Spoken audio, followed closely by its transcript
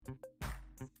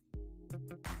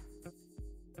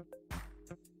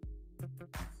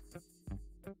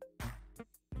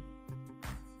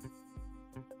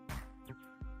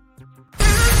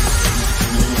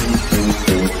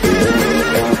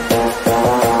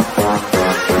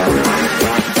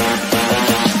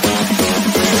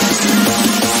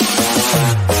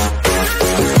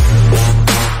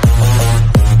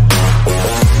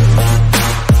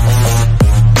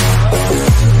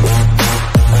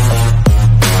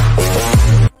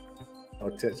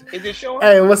attention. Is it short?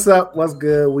 Hey, what's up? What's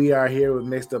good? We are here with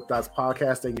Mixed Up Thoughts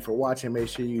Podcast. Thank you for watching. Make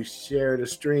sure you share the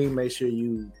stream. Make sure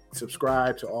you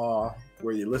subscribe to all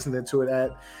where you're listening to it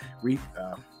at.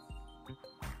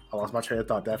 I lost my train of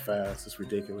thought that fast. It's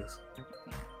ridiculous.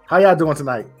 How y'all doing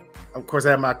tonight? Of course,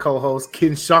 I have my co-host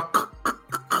Ken Shock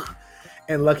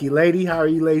and Lucky Lady. How are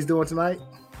you ladies doing tonight?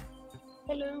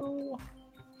 Hello.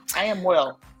 I am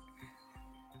well.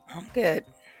 I'm good.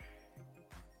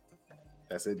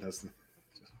 That's it.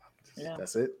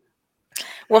 That's it.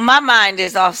 Well, my mind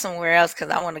is off somewhere else because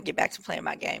I want to get back to playing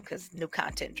my game because new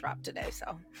content dropped today.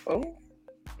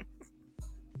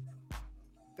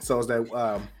 So is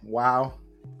that WoW?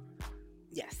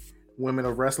 Yes. Women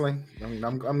of Wrestling.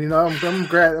 I'm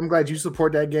glad you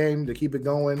support that game to keep it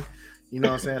going. You know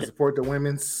what I'm saying? Support the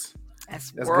women's.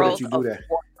 That's good World that you do of that.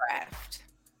 Warcraft.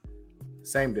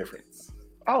 Same difference.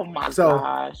 Oh my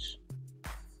gosh.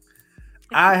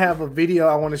 I have a video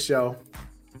I want to show.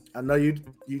 I know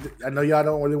y'all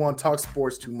don't really want to talk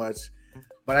sports too much,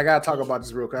 but I gotta talk about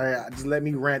this real quick. Just let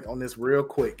me rant on this real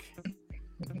quick.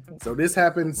 So this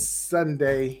happened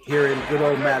Sunday here in good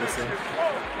old Madison.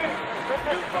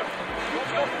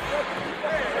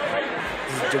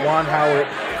 This is Juwan Howard,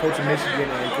 coach of Michigan,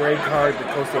 and Greg Gard, the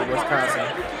coach of Wisconsin.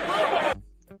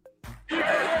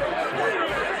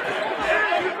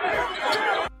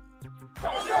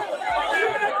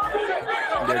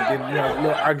 They're getting a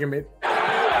little argument.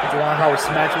 Juwan Howard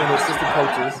smacked one of the assistant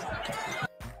coaches,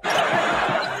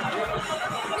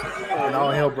 and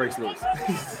all hell breaks loose.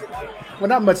 Well,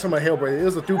 not much from a hell break. It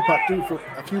was a few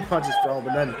punches thrown,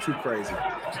 but nothing too crazy.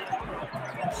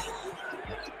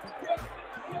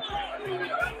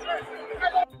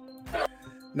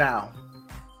 Now,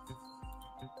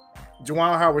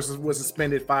 Juwan Howard was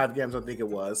suspended 5 games. I think it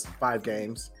was 5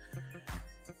 games.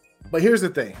 But here's the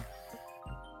thing.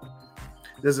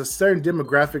 There's a certain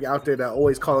demographic out there that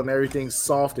always calling everything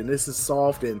soft, and this is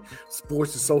soft, and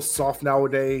sports is so soft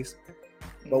nowadays.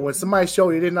 But when somebody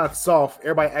show you they're not soft,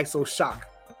 everybody acts so shocked.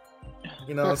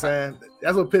 You know what I'm saying?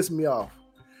 That's what pissed me off.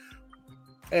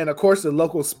 And of course, the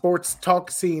local sports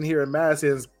talk scene here in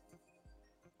Madison is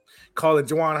calling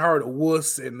Juwan Howard a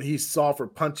wuss, and he's soft for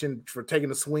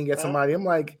taking a swing at somebody. I'm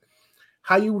like,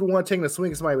 how you would want to take a swing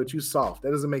at somebody but you soft?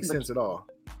 That doesn't make sense at all.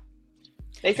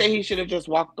 They say he should have just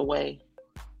walked away.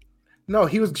 No,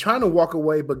 he was trying to walk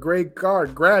away, but Greg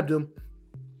Gard grabbed him,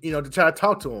 to try to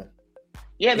talk to him.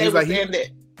 Yeah, they were saying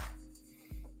that.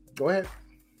 Go ahead.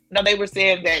 No, they were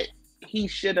saying that he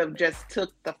should have just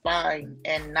took the fine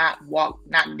and not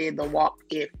did the walk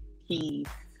if he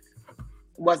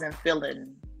wasn't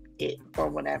feeling it or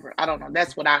whatever. I don't know.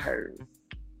 That's what I heard.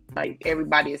 Like,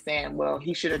 everybody is saying, well,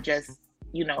 he should have just,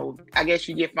 I guess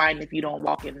you get fined if you don't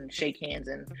walk and shake hands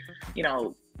and,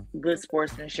 good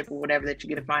sportsmanship or whatever, that you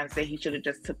get a fine. Say he should have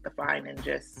just took the fine and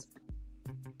just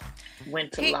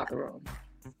went to the locker room.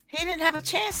 He didn't have a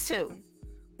chance to.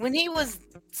 When he was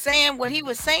saying what he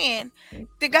was saying,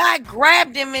 the guy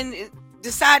grabbed him and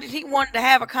decided he wanted to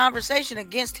have a conversation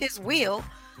against his will.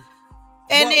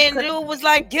 And then dude was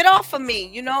like, get off of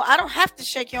me. I don't have to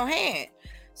shake your hand.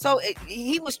 So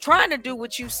he was trying to do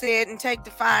what you said and take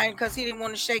the fine because he didn't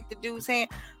want to shake the dude's hand.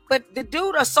 But the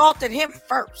dude assaulted him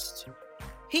first.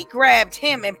 He grabbed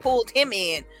him and pulled him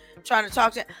in, trying to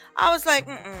talk to him. I was like,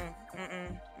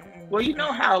 Well, you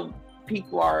know how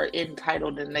people are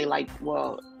entitled and they like,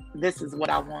 well, this is what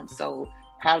I want, so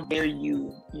how dare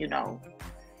you,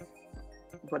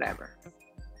 whatever.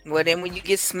 Well, then when you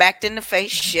get smacked in the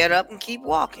face, shut up and keep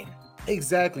walking.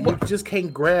 Exactly. You just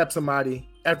can't grab somebody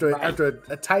after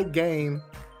a tight game.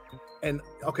 And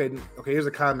okay, here's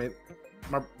a comment.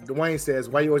 Dwayne says,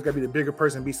 why you always gotta be the bigger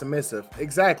person and be submissive?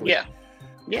 Exactly. Yeah.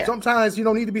 Sometimes you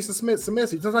don't need to be submissive.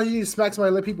 Sometimes you need to smack somebody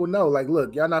and let people know, like,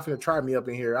 look, y'all not gonna try me up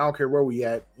in here. I don't care where we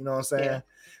at. You know what I'm saying?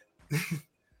 Yeah.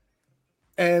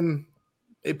 And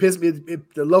it pissed me.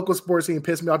 The local sports scene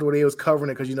pissed me off the way they was covering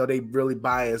it because they really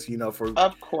biased, for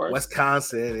of course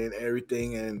Wisconsin and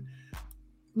everything.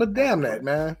 But damn that,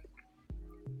 man.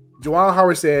 Juwan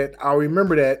Howard said, I'll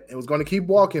remember that, and was going to keep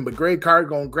walking, but Greg Gard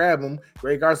going to grab him.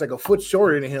 Greg Gard's like a foot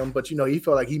shorter than him, but, he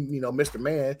felt like he, Mr.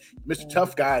 Man, Mr.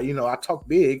 Tough Guy, I talk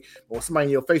big. But when somebody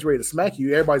in your face ready to smack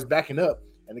you, everybody's backing up.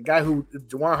 And the guy who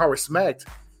Juwan Howard smacked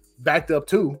backed up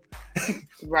too.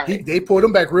 Right. They pulled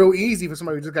him back real easy for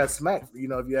somebody who just got smacked,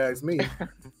 if you ask me.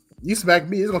 You smack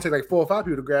me, it's going to take like 4 or 5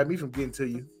 people to grab me from getting to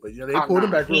you. But, they pulled him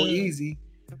back real easy.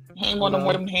 He ain't want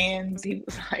them hands. He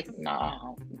was like,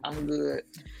 no, I'm good.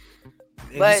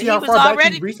 And but you see how far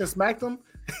back he reached and smacked him?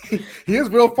 He was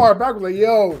real far back. Was like,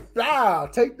 yo,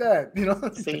 take that.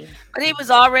 See, But he was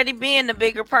already being the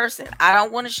bigger person. I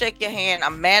don't want to shake your hand.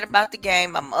 I'm mad about the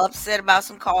game. I'm upset about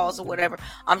some calls or whatever.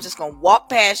 I'm just gonna walk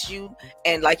past you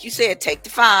and, like you said, take the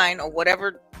fine or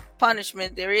whatever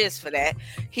punishment there is for that.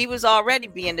 He was already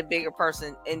being the bigger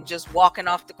person and just walking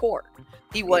off the court.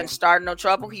 He wasn't starting no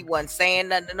trouble. He wasn't saying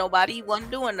nothing to nobody. He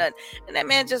wasn't doing nothing. And that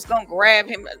man just gonna grab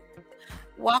him.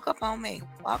 Walk up on me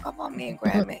and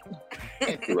grab me.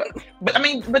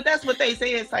 but that's what they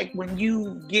say. It's like when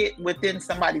you get within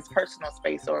somebody's personal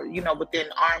space or, within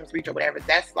arm's reach or whatever,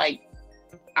 that's like,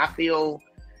 I feel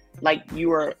like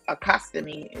you are accosting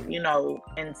me,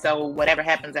 and so whatever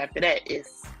happens after that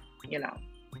is,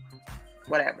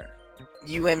 whatever.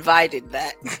 You invited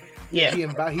that. Yeah.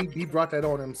 He brought that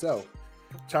on himself.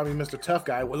 Tell me, Mr. Tough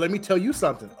Guy. Well, let me tell you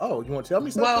something. Oh, you want to tell me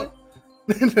something?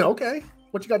 Well, okay.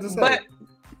 What you got to say? But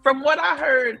from what I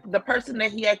heard, the person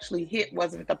that he actually hit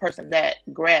wasn't the person that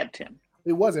grabbed him.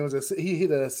 It wasn't. He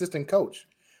hit an assistant coach.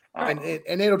 Oh. And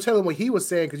they don't tell him what he was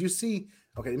saying because you see.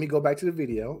 Okay, let me go back to the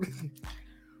video.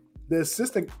 The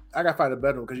assistant, I got to find a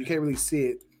better one because you can't really see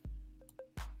it.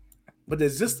 But the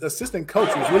assistant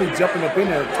coach was really jumping up in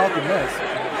there talking mess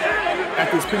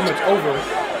after it's pretty much over.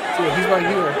 So he's right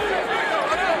here.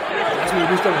 That's when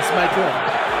he reached over and smacked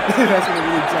him. That's when he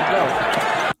really jumped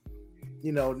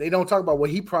out. They don't talk about what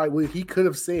he could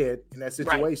have said in that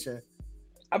situation. Right.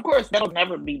 Of course, that'll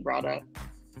never be brought up.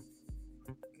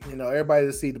 Everybody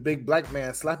to see the big black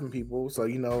man slapping people, so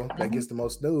that gets the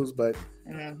most news. But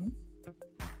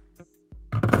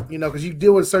because you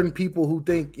deal with certain people who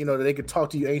think that they could talk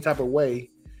to you any type of way,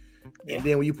 and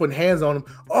then when you put hands on them,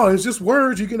 oh, it's just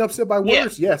words. You get upset by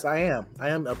words. Yeah. Yes, I am. I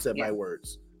am upset by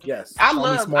words. Yes, I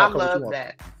love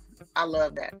that. I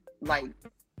love that. Like,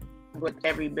 with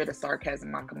every bit of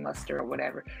sarcasm I can muster or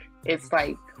whatever, it's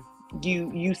like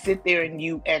you sit there and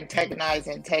you antagonize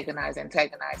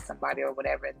somebody or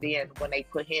whatever, and then when they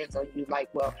put hands on you, like,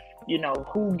 well,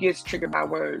 who gets triggered by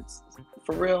words?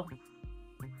 For real?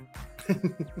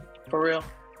 For real?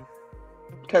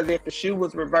 Because if the shoe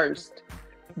was reversed,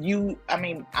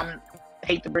 I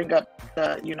hate to bring up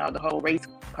the whole race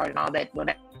card and all that,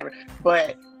 whatever,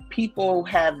 but people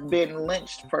have been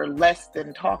lynched for less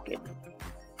than talking.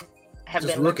 Have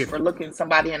just been lynched for looking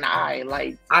somebody in the eye,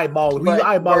 like eyeball. Who you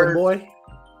eyeballing, boy?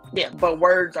 Yeah, but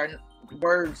words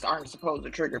aren't supposed to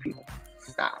trigger people.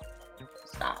 Stop.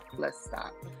 Let's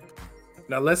stop.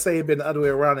 Now let's say it had been the other way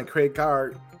around, and Craig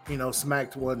Card,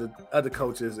 smacked one of the other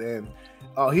coaches, and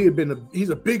he's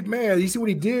a big man. You see what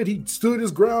he did? He stood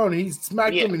his ground. And he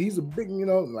smacked him, and he's a big,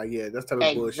 that's type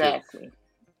of bullshit. Exactly.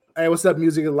 Hey, what's up,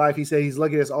 Music of Life? He said he's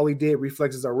lucky that's all he did.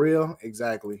 Reflexes are real.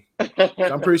 Exactly. So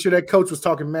I'm pretty sure that coach was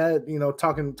talking mad,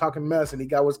 talking mess, and he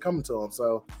got what's coming to him.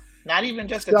 So not even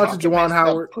just the talking mess,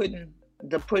 Howard.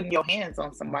 Putting your hands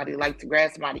on somebody, like to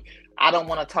grab somebody. I don't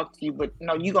want to talk to you, but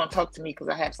no, you're gonna talk to me because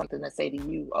I have something to say to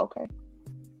you. Okay.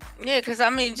 Yeah, because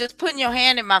just putting your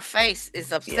hand in my face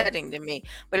is upsetting to me.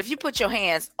 But if you put your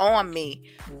hands on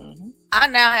me, I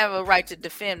now have a right to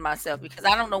defend myself because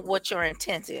I don't know what your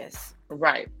intent is.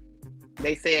 Right.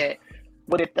 They said,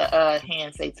 what if the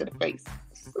hand say to the face,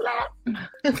 slap?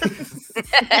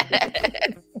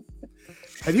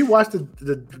 Have you watched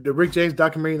the Rick James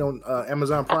documentary on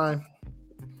Amazon Prime?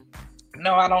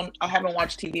 No, I don't. I haven't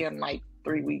watched TV in like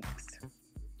 3 weeks.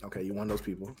 Okay, you're one of those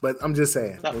people. But I'm just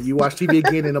saying, when you watch TV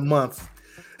again in a month,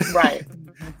 right?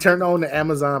 Turn on the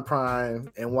Amazon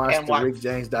Prime and watch Rick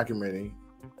James documentary.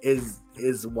 Is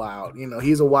wild.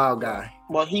 He's a wild guy.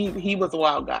 Well, he was a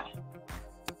wild guy.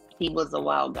 He was a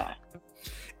wild guy.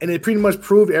 And it pretty much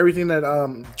proved everything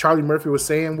that Charlie Murphy was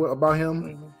saying about him.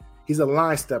 Mm-hmm. He's a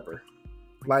line stepper.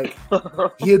 Like,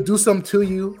 he'll do something to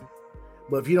you,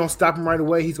 but if you don't stop him right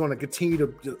away, he's going to continue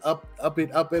to just up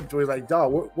it. So he's like,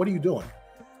 dog, what are you doing?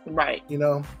 Right.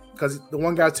 Because the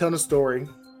one guy telling the story,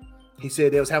 he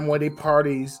said they was having one of their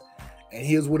parties, and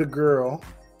he was with a girl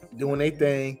doing their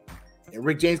thing, and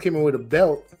Rick James came in with a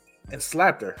belt and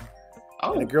slapped her.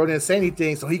 Oh. And the girl didn't say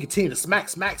anything, so he continued to smack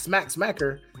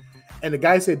her. And the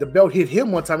guy said the belt hit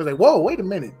him one time. He's like, whoa, wait a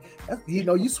minute.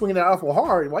 You swinging that awful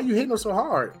hard. Why are you hitting her so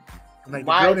hard? And like,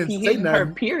 why is he hitting her,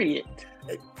 period?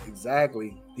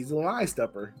 Exactly. He's a line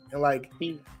stepper. And like,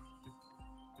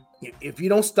 if you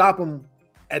don't stop him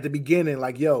at the beginning,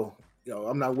 like, yo,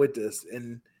 I'm not with this.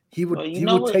 And he would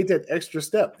take that extra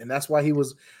step. And that's why he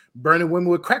was burning women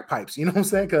with crack pipes. You know what I'm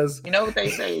saying? Because you know what they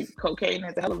say, cocaine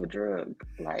is a hell of a drug.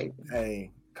 Like,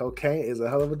 hey, cocaine is a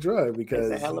hell of a drug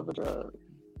because it's a hell of a drug.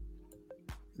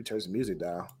 We turn some music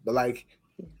down, but like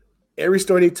every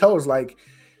story they told is like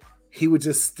he would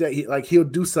just stay, like he'll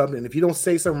do something. If you don't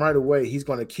say something right away, he's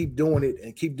going to keep doing it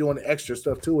and keep doing the extra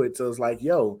stuff to it. So it's like,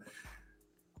 yo,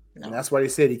 and that's why they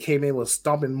said he came in with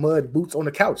stomping mud boots on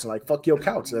the couch, and like fuck your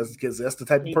couch. That's because that's the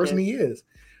type of person he is.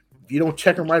 If you don't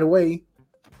check him right away,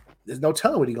 there's no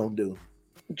telling what he's gonna do.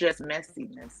 Just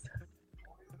messiness.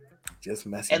 Just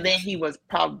messiness. And then he was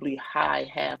probably high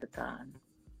half the time.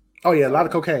 Oh yeah, a lot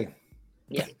of cocaine.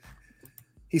 Yeah.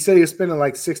 He said he was spending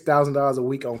like $6,000 a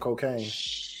week on cocaine.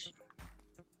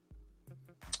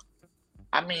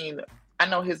 I mean, I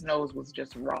know his nose was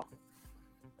just raw.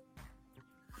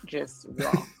 Just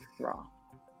raw.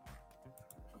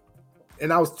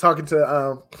 And I was talking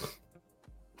to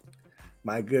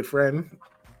my good friend,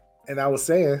 and I was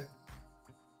saying,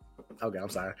 okay, I'm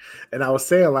sorry. And I was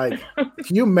saying, like,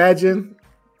 can you imagine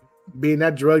being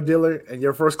that drug dealer and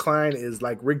your first client is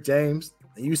like Rick James,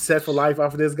 and you set for life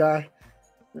off of this guy?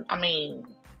 I mean,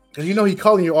 because you know he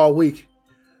calling you all week.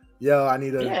 Yo, I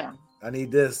need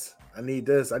this. I need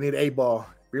an 8-ball.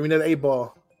 Bring me that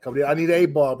 8-ball. I need an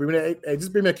 8-ball. Bring me that 8. Hey,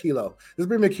 just bring me a kilo. Just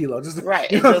bring me a kilo. Just right.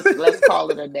 And just let's call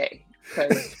it a day.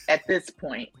 Because at this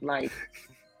point,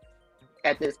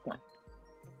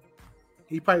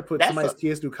 he probably put somebody's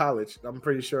kids through college. I'm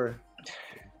pretty sure.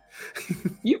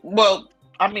 Well,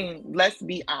 I mean, let's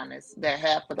be honest. That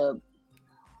half of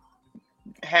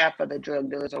the drug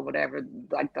dealers or whatever,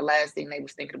 like the last thing they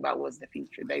was thinking about was the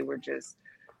future. They were just,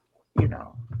 you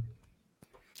know.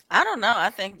 I don't know. I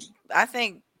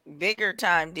think bigger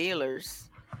time dealers,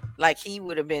 like he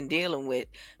would have been dealing with,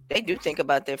 they do think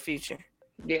about their future.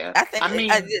 Yeah, I mean,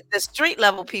 the street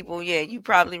level people. Yeah, you're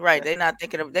probably right. They're not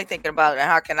thinking of. They're thinking about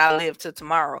how can I live till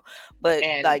tomorrow. But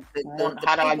like,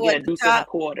 how do I get a deuce and a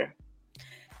quarter?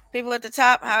 People at the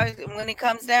top, when it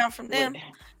comes down from them,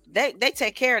 they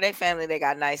take care of their family. They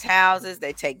got nice houses.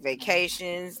 They take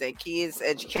vacations. Their kids'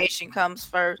 education comes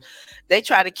first. They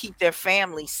try to keep their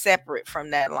family separate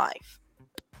from that life.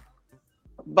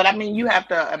 But I mean, you have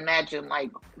to imagine,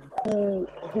 like, who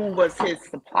was his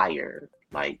supplier?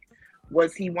 Like,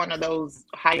 was he one of those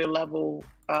higher level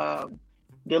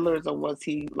dealers, or was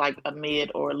he like a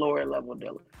mid or lower level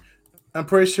dealer? I'm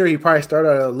pretty sure he probably started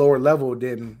at a lower level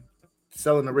than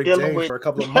selling to Rick James for a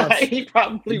couple of months. He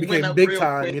probably became went up big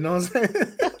time, quick. you know what I'm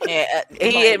saying? Yeah,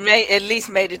 he had at least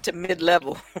made it to mid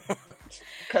level.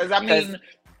 Because I mean,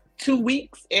 2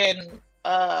 weeks and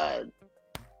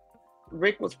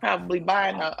Rick was probably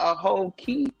buying a whole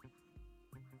key.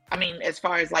 I mean, as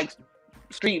far as like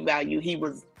street value, he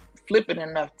was flipping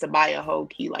enough to buy a whole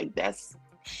key. Like, that's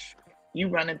you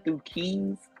running through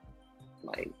keys,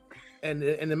 like. And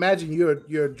imagine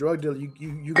you're a drug dealer.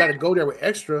 You got to go there with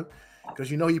extra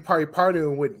because you know he probably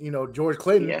partying with George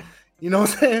Clinton. Yeah. You know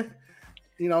what I'm saying?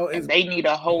 And they need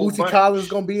a whole Bootsy Collins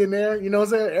gonna be in there. You know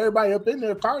what I'm saying? Everybody up in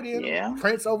there partying. Yeah.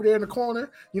 Prince over there in the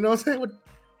corner. You know what I'm saying?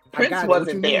 Prince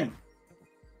wasn't there.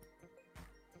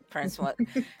 Prince what?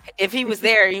 If he was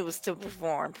there, he was to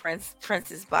perform.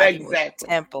 Prince's body was a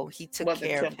temple. He took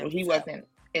care of him. He wasn't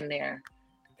in there.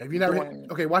 Have you never?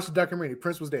 Okay, watch the documentary.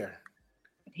 Prince was there.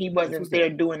 He wasn't there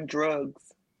doing drugs.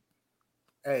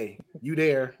 Hey, you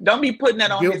there? Don't be putting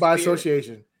that on guilt his by spirit.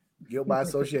 association. Guilt by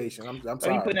association. I'm sorry.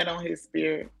 Don't be putting that on his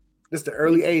spirit. This the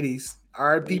early '80s.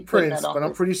 R.I.P. Prince, but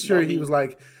I'm pretty sure he was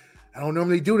like, I don't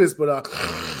normally do this, but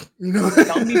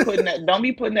Don't be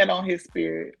putting that on his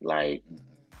spirit. Like,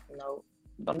 no,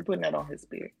 don't be putting that on his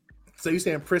spirit. So you're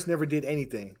saying Prince never did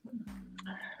anything?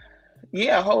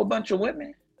 Yeah, a whole bunch of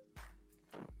women.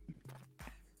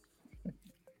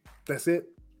 That's it.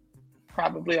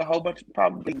 Probably a whole bunch.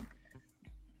 Probably.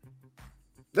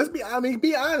 Be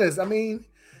honest. I mean,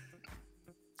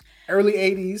 early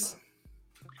 '80s.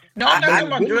 No, I'm not talking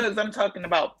about drugs. I'm talking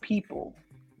about people.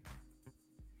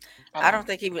 I don't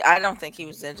think he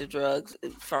was into drugs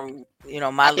from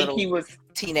my little he was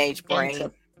teenage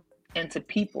brain. Into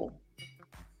people.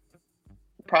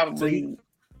 Probably.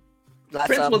 So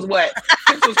Prince was what?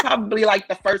 Prince was probably like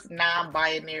the first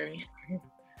non-binary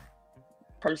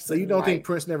person. So you don't think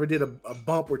Prince never did a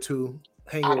bump or two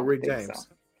hanging with Rick James?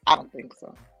 So. I don't think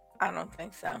so. I don't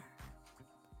think so.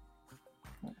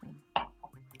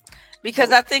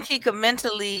 Because I think he could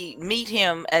mentally meet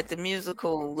him at the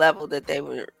musical level that they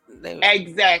were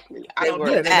exactly. I don't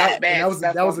know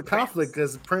that was a conflict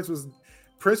because Prince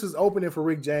was opening for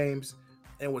Rick James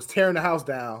and was tearing the house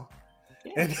down.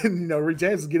 Yeah. And then Rick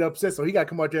James would get upset, so he got to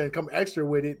come out there and come extra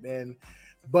with it.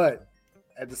 But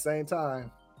at the same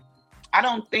time, I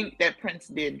don't think that Prince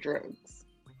did drugs.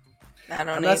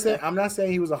 I'm not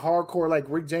saying he was a hardcore like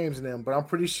Rick James and them, but I'm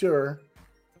pretty sure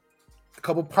a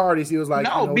couple parties he was like,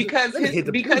 because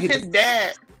his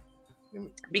dad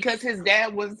because his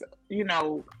dad was,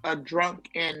 a drunk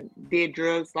and did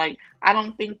drugs. Like, I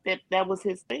don't think that was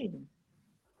his thing.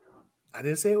 I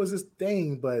didn't say it was his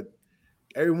thing, but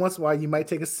every once in a while you might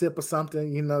take a sip or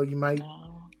something. You might.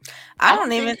 No. I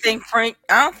don't even think Frank.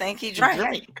 I don't think he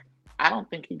drank. I don't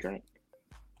think he drank.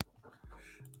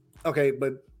 Okay,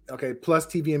 but Plus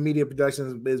TV and media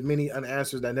productions, there's many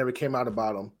unanswers that never came out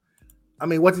about him. I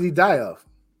mean, what did he die of?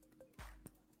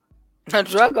 A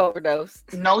drug overdose.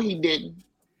 No, he didn't.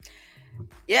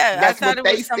 Yeah, I thought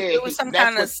it was some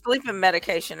kind of sleeping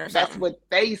medication or something. That's what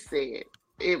they said.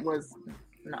 It was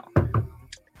no.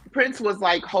 Prince was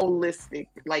like holistic.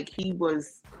 Like he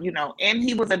was, and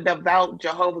he was a devout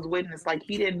Jehovah's Witness. Like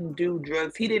he didn't do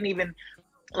drugs. He didn't even,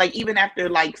 like, even after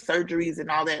like surgeries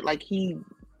and all that, like he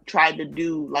tried to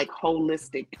do like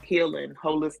holistic healing,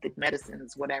 holistic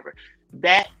medicines, whatever.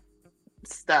 That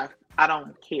stuff, I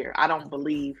don't care. I don't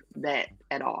believe that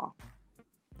at all.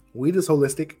 Weed is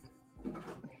holistic.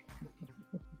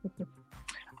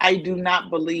 I do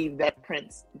not believe that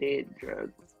Prince did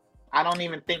drugs. I don't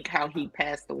even think how he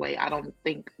passed away. I don't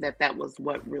think that was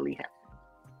what really happened.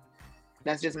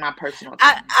 That's just my personal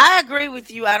opinion. I agree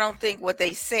with you. I don't think what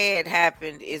they said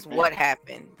happened is what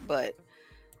happened, but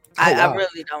I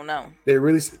really don't know.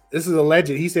 This is alleged.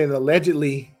 He's saying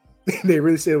allegedly. They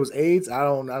really said it was AIDS. I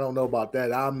don't know about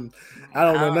that. I don't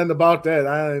know nothing about that.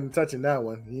 I ain't touching that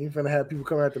one. You ain't finna have people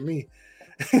come after me.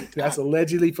 That's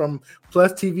allegedly from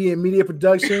Plus TV and Media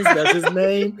Productions. That's his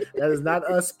name. That is not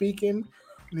us speaking.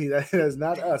 That is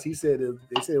not us. He said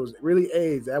they said it was really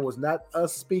AIDS. That was not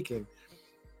us speaking.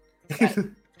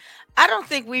 I don't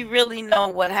think we really know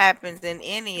what happens in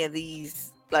any of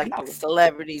these like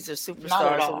celebrities or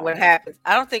superstars or what happens.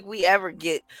 I don't think we ever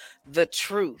get the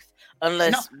truth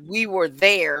unless we were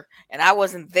there. And I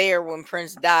wasn't there when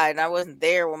Prince died, and I wasn't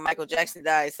there when Michael Jackson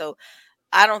died. So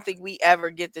I don't think we ever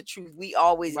get the truth. We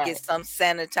always get some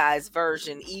sanitized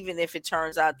version, even if it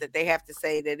turns out that they have to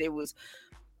say that it was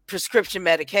prescription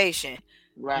medication.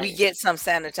 Right. We get some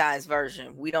sanitized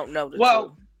version. We don't know the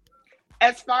truth.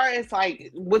 As far as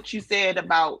like what you said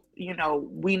about,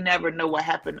 we never know what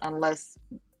happened unless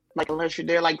you're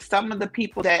there. Like some of the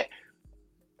people that,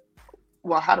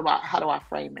 how do I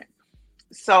frame it?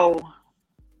 So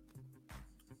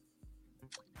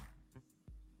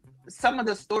some of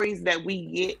the stories that we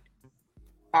get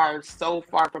are so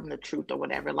far from the truth or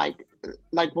whatever. Like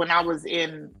when I was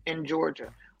in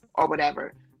Georgia or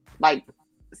whatever, like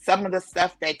some of the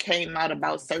stuff that came out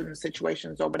about certain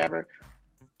situations or whatever,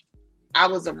 I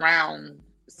was around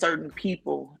certain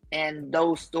people and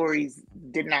those stories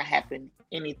did not happen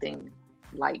anything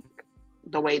like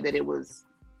the way that it was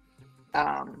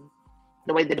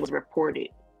reported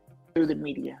through the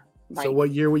media. Like, so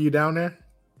what year were you down there?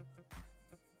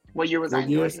 What year was I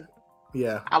in Georgia?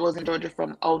 Yeah. I was in Georgia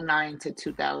from 2009 to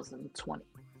 2020.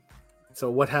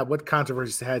 So what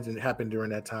controversies had happened during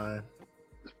that time?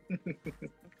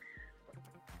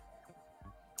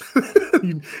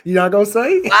 You not gonna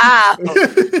say? Wow,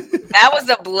 that was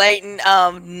a blatant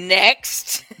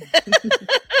next.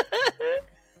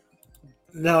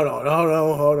 No,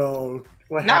 hold on.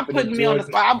 What not putting me on the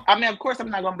spot. I mean, of course, I'm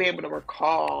not gonna be able to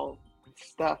recall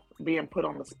stuff being put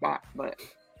on the spot, but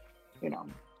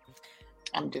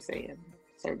I'm just saying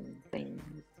certain things.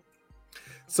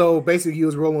 So basically, you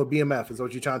was rolling with BMF. Is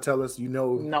what you're trying to tell us?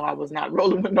 No, I was not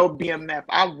rolling with no BMF.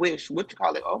 I wish. What you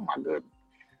call it? Oh my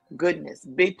goodness,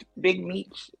 Big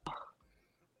Meech.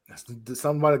 That's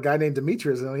something about a guy named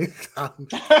Demetrius. I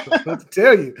don't know what to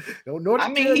tell you. Don't know what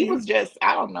to tell he you. was just.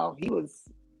 I don't know. He was.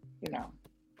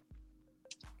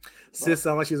 Sis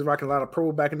sounded like she was rocking a lot of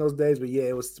Pro back in those days, but yeah,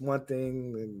 it was one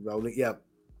thing. Yep.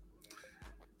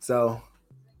 So,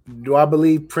 do I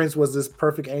believe Prince was this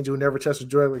perfect angel who never touched a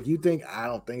drug like you think? I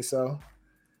don't think so.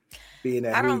 Being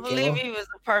that I don't believe he was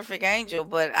a perfect angel,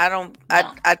 but I don't.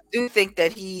 No. I do think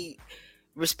that he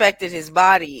respected his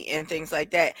body and things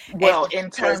like that. Well, in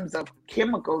terms of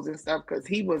chemicals and stuff, because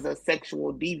he was a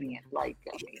sexual deviant. Like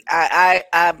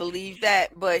I believe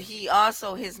that, but he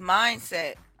also his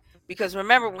mindset. Because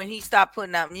remember when he stopped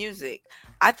putting out music,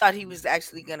 I thought he was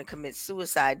actually going to commit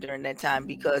suicide during that time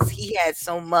because he had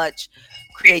so much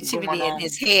creativity in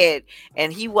his head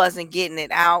and he wasn't getting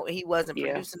it out. He wasn't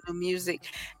producing new music.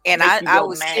 And I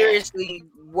was seriously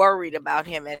worried about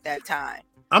him at that time.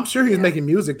 I'm sure he was making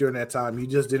music during that time. He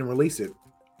just didn't release it.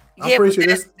 I'm pretty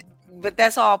sure but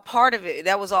that's all part of it.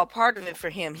 That was all part of it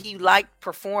for him. He liked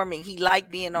performing. He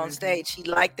liked being on stage. He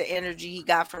liked the energy he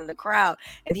got from the crowd,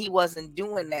 and he wasn't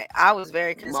doing that. I was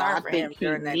very concerned for him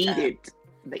during that time. He needed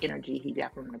the energy he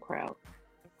got from the crowd.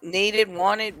 needed,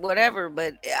 wanted, whatever.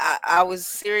 But I was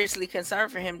seriously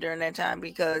concerned for him during that time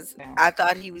because Yeah. I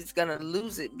thought he was gonna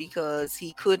lose it because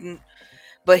he couldn't.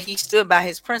 But he stood by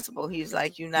his principle. He's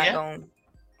like, "You're not Yeah. gonna."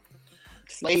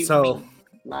 Slave So- me.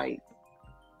 Like,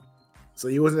 So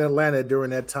you was in Atlanta during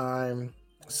that time.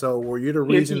 So were you the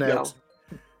Here reason you that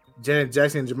Janet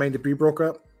Jackson and Jermaine Dupri broke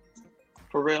up?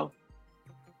 for real.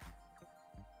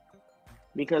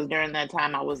 Because during that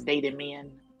time I was dating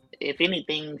men. If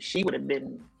anything,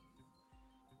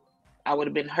 I would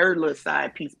have been her little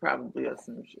side piece probably or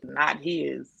some shit, not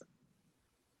his.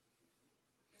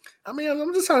 I mean,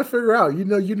 I'm just trying to figure out. You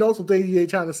know some things you ain't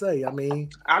trying to say. I mean,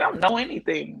 I don't know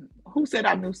anything. Who said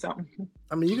I knew something?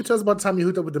 you can tell us about the time you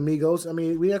hooked up with the Migos. I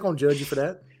mean, we ain't gonna judge you for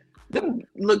that. Them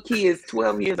little kids,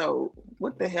 12 years old.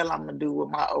 What the hell I'm gonna do with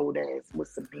my old ass with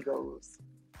some Migos?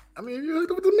 I mean, if you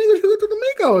hooked up with the Migos, you hooked up with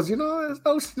the Migos. You know,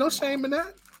 there's no shame in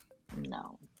that.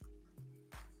 No.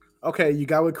 Okay, you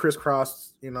got with Criss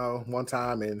Cross, one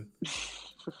time, and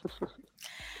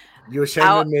you're ashamed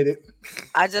to admit it.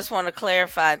 I just want to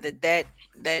clarify that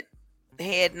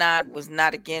head nod was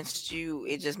not against you.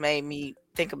 It just made me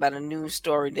think about a news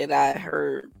story that I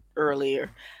heard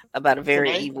earlier about a very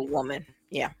Today? evil woman.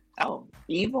 Yeah. Oh,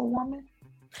 evil woman?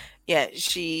 Yeah,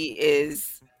 she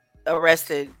is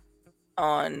arrested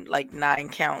on like 9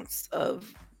 counts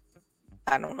of,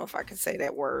 I don't know if I can say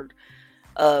that word,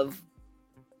 of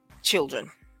children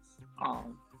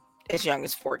as young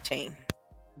as 14.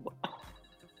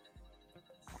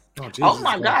 Oh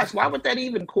my gosh, why would that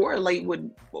even correlate with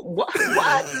what?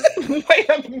 Wait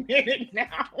a minute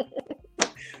now.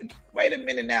 Wait a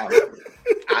minute now.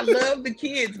 I love the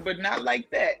kids, but not like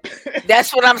that.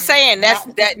 That's what I'm saying. That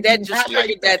just Not triggered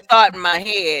like that thought in my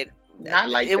head. Not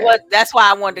like It that. was. That's why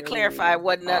I wanted to clarify. It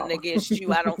wasn't nothing Oh. against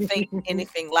you. I don't think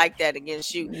anything like that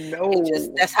against you. No, It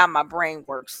just, that's how my brain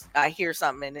works. I hear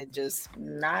something and it just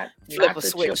not flip not a the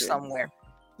switch children. somewhere.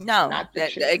 No, Not the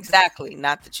children. exactly,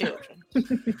 not the children.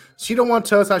 She don't want to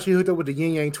tell us how she hooked up with the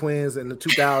Yin Yang Twins in the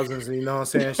 2000s. And you know what I'm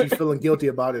saying? She's feeling guilty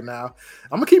about it now.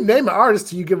 I'm gonna keep naming artists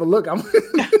till you give a look.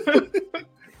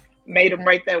 Made him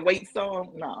write that Wait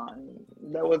song. No,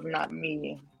 that was not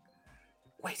me.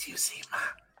 Wait till you see my.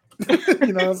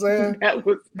 You know what I'm saying? That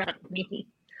was not me.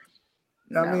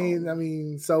 I No.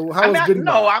 mean. So how was Goody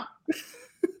no, Mob?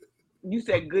 you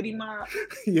said Goody Mob?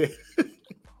 Yeah.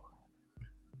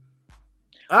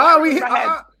 I We.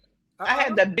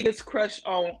 had the biggest crush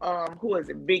on who is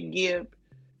it? Big Gib,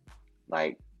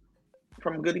 like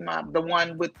from Goody Mob, the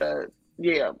one with the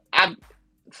You're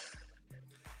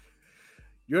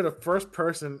the first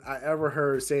person I ever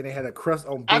heard saying they had a crush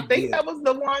on Big I think Gib. that was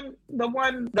the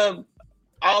one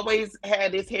always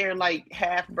had his hair like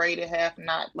half braided, half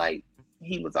not, like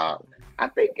he was all. I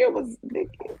think it was Big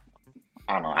Gib.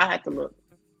 I don't know. I had to look.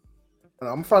 I'm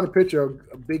gonna find a picture of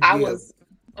a Big I Gib. was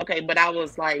okay, but I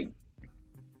was like,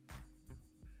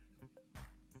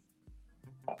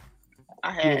 I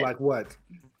You were had. like, what?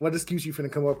 What excuse you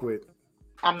finna come up with?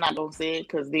 I'm not gonna say it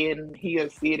because then he'll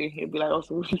see it and he'll be like, "Oh,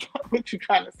 so what you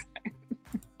trying to say?"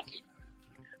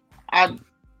 I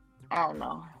don't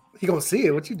know. He gonna see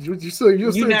it. You still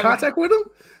in never- contact with him?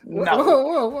 No.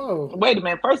 Whoa. Wait a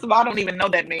minute. First of all, I don't even know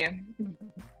that man.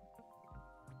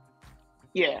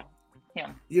 Yeah.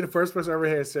 You're the first person I ever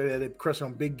heard say that they crush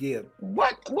on Big Gib.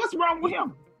 What's wrong with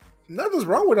him? Nothing's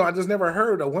wrong with him. I just never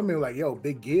heard a woman like, yo,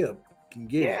 Big Gib can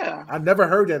get it. Yeah. I never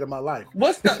heard that in my life.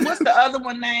 What's the other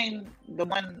one name? The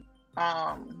one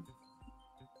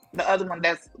the other one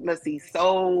that's, let's see,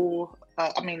 Soul,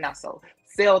 not Soul,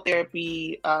 Cell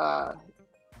Therapy,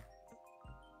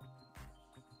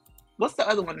 what's the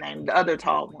other one name? The other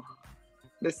tall one.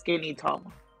 The skinny tall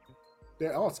one.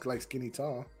 They're all like skinny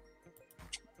tall.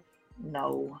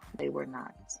 No, they were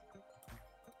not.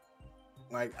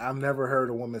 Like, I've never heard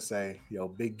a woman say, yo,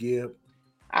 Big Gib,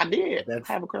 I did that,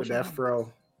 have a crush with on that him.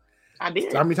 fro. I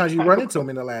did. So how many times you run into him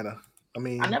in Atlanta? I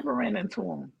mean, I never ran into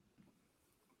him.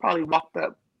 Probably walked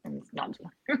up and not.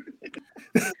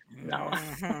 No,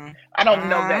 Mhm. I don't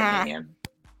know that man.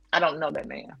 I don't know that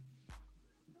man.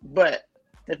 But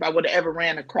if I would have ever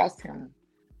ran across him,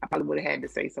 I probably would have had to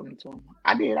say something to him.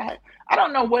 I did. I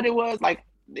don't know what it was. Like,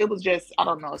 it was just, I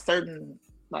don't know, a certain,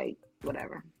 like,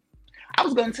 whatever. I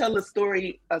was gonna tell a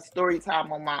story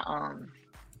time on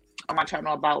my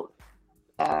channel about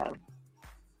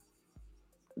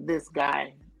this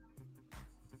guy.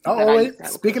 that I oh, used wait. to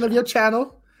have a Speaking crush of your on.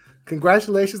 channel,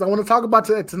 congratulations. I want to talk about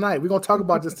that tonight. We're going to talk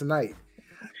about this tonight.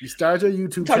 You started your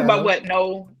YouTube Talking channel. about what?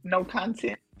 No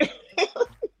content.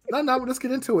 No, let's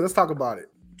get into it. Let's talk about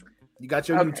it. You got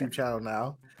your Okay. YouTube channel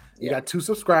now. You Yeah. got 2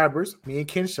 subscribers, me and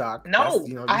Ken Shock. No,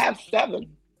 That's, I have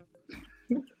 7.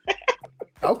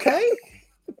 Okay.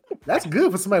 That's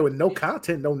good for somebody with no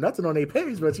content, no nothing on their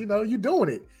page, but you know, you doing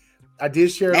it. I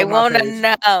did share it They on my want to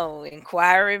page. know.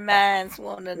 Inquiring minds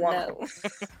want to Well, know.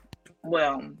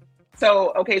 well,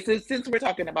 so okay, so since we're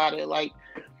talking about it, like,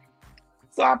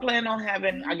 so I plan on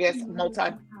having, I guess,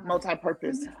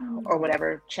 multi-purpose or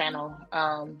whatever channel.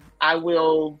 I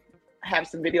will have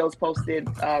some videos posted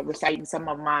reciting some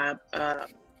of my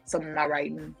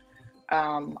writing.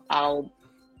 I'll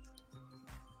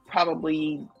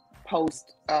probably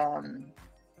post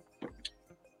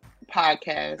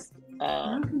podcast,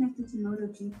 connected to Moto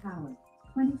G Power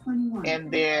 2021. and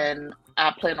then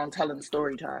I plan on telling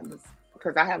story times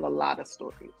because I have a lot of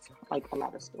stories, like a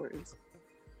lot of stories.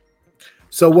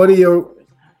 So, what are your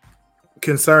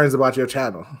concerns about your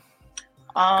channel?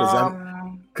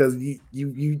 Because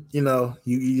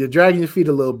you're dragging your feet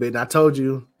a little bit. And I told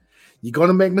you, you're going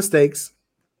to make mistakes.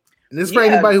 And this is for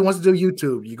anybody who wants to do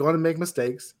YouTube. You're going to make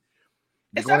mistakes.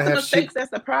 It's not the mistakes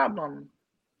that's the problem.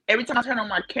 Every time I turn on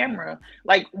my camera,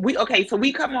 like so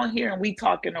we come on here and we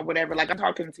talking or whatever, like I'm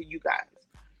talking to you guys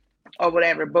or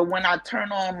whatever. But when I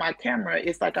turn on my camera,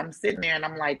 it's like I'm sitting there and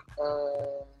I'm like,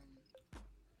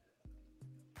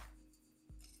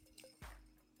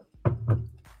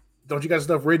 Don't you got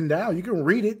stuff written down? You can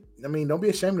read it. I mean, don't be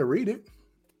ashamed to read it.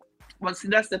 Well, see,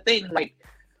 that's the thing. Like,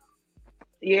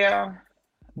 yeah,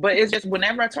 but it's just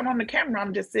whenever I turn on the camera,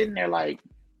 I'm just sitting there like.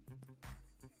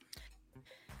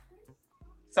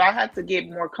 So I had to get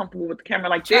more comfortable with the camera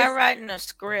like this. Try writing a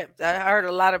script. I heard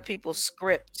a lot of people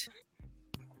script.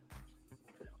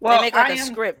 Well, they make like a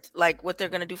script, like what they're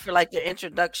gonna do for like their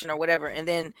introduction or whatever, and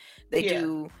then they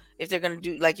do if they're gonna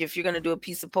do like if you're gonna do a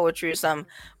piece of poetry or something.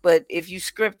 But if you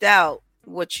script out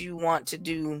what you want to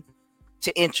do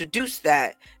to introduce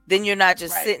that, then you're not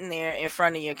just sitting there in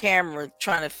front of your camera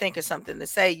trying to think of something to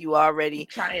say. You already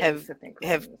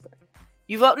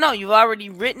You've already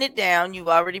written it down. You've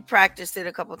already practiced it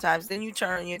a couple times. Then you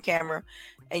turn on your camera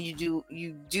and you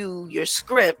do your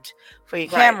script for your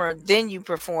camera. Then you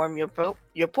perform your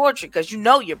poetry because you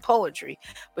know your poetry,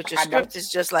 but your script is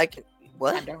just like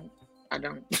what? I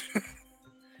don't.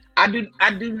 I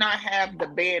do not have the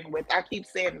bandwidth. I keep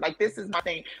saying like this is my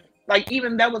thing. Like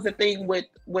even that was the thing with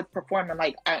performing.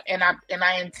 Like I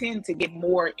intend to get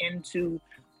more into.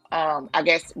 I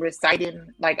guess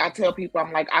reciting, like I tell people,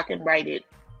 I'm like, I can write it,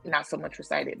 not so much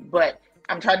recite it, but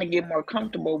I'm trying to get more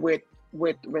comfortable with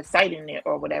reciting it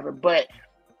or whatever. But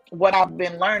what I've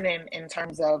been learning in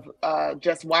terms of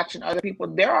just watching other people,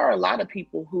 there are a lot of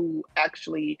people who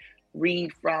actually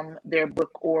read from their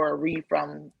book or read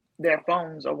from their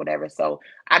phones or whatever. So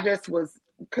I just was,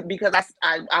 because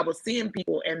I was seeing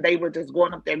people and they were just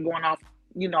going up there, going off,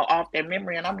 off their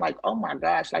memory. And I'm like, oh my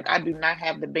gosh, like I do not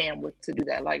have the bandwidth to do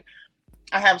that. Like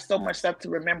I have so much stuff to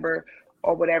remember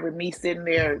or whatever, me sitting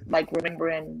there, like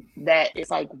remembering that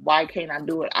it's like, why can't I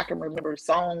do it? I can remember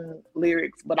song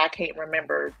lyrics, but I can't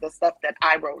remember the stuff that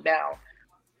I wrote down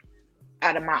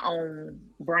out of my own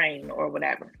brain or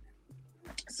whatever.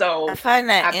 So I find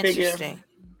that interesting.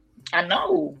 I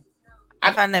know.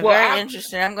 I find that very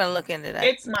interesting. I'm going to look into that.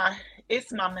 It's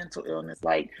my mental illness.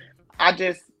 Like I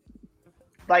just,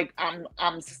 like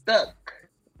I'm stuck.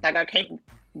 Like I can't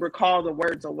recall the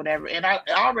words or whatever. And I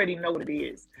already know what it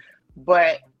is,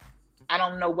 but I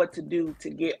don't know what to do to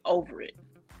get over it.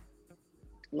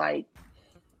 Like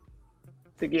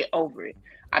to get over it.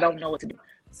 I don't know what to do.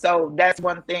 So that's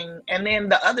one thing. And then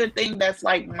the other thing that's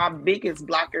like my biggest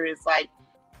blocker is like,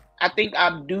 I think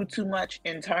I do too much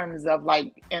in terms of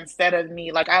like, instead of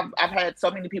me, like I've had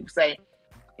so many people say,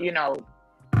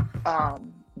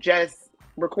 just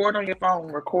record on your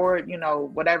phone, record,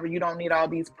 whatever. You don't need all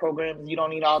these programs. You don't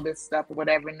need all this stuff or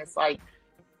whatever. And it's like,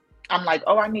 I'm like,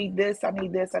 oh, I need this. I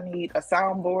need a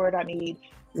soundboard. I need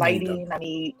lighting. I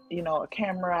need, a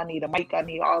camera. I need a mic. I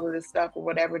need all of this stuff or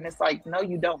whatever. And it's like, no,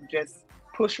 you don't. Just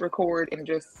push record and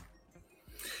just.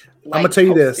 Like, I'm going to tell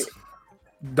you this.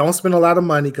 Don't spend a lot of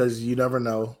money because you never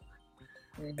know.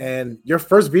 Mm-hmm. And your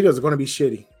first videos are going to be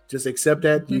shitty. Just accept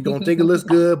that. You're going to think it looks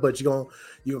good, but you're going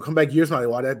to come back years from now,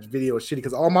 wow, that video was shitty.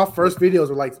 Because all my first videos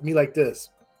were like me like this.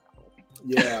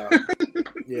 Yeah.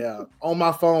 Yeah. On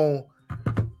my phone.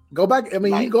 Go back. I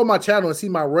mean, you can go to my channel and see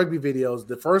my rugby videos.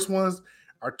 The first ones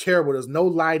are terrible. There's no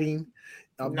lighting.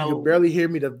 You can barely hear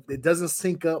me. It doesn't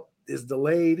sync up. It's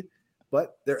delayed.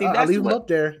 But I leave them up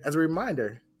there as a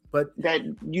reminder. But that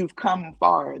you've come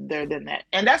farther than that.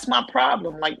 And that's my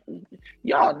problem. Like,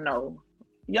 y'all know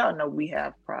we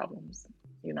have problems,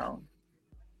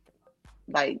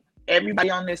 Like, everybody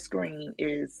on this screen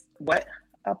is what?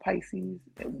 A Pisces.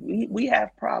 We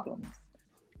have problems.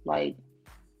 Like,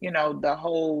 the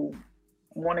whole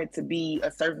wanted to be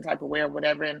a certain type of way or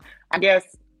whatever. And I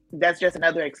guess that's just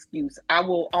another excuse. I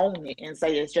will own it and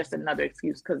say it's just another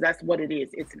excuse because that's what it is.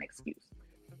 It's an excuse.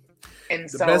 And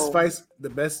the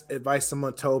best advice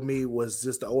someone told me was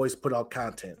just to always put out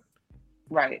content.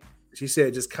 Right. She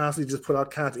said just constantly just put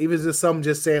out content. Even if it's something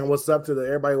just saying what's up to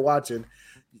everybody watching,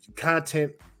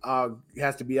 content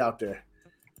has to be out there.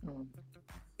 Mm.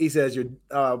 He says your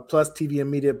Plus TV and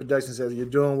Media Production says you're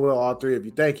doing well, all three of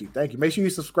you. Thank you. Make sure you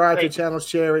subscribe to the channel,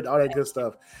 share it, all that good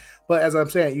stuff. But as I'm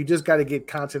saying, you just got to get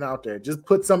content out there. Just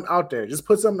put something out there. Just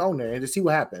put something on there and just see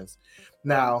what happens.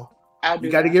 Now you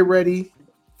got to get ready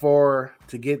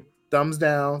to get thumbs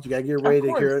down. You got to get ready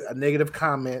to hear a negative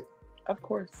comment. Of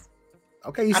course.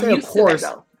 Okay, you say of course.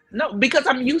 No, because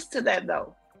I'm used to that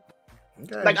though.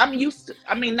 Okay. Like I'm used to.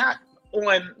 I mean, not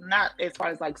as far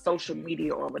as like social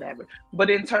media or whatever, but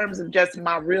in terms of just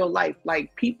my real life,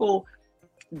 like people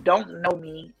don't know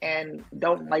me and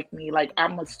don't like me. Like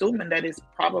I'm assuming that it's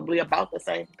probably about the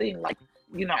same thing. Like,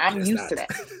 you know, I'm used to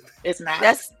that. It's not.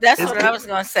 That's what I was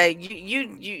gonna say.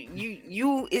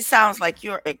 You. It sounds like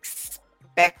you're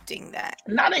expecting that.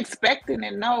 Not expecting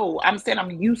it. No, I'm saying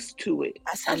I'm used to it.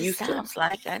 That's what it sounds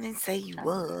like. I didn't say you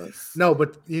was. No,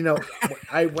 but you know,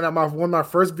 one of my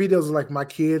first videos was like my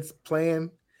kids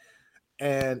playing,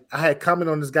 and I had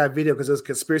commented on this guy's video because it was a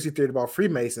conspiracy theory about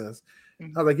Freemasons.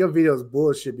 Mm-hmm. I was like, your video is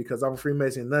bullshit because I'm a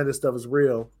Freemason. None of this stuff is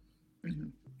real. Mm-hmm.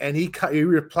 And he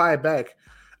replied back,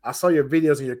 I saw your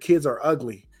videos and your kids are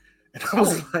ugly. And I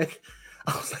was like,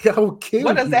 I will kill you.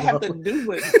 What does that have to do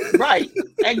with right?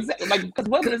 Exactly. Like, because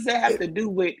what does that have to do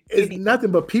with? It's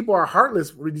nothing. But people are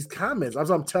heartless with these comments. That's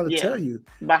what I'm trying to tell you.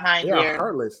 Behind they are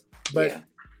heartless. But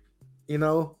you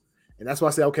know, and that's why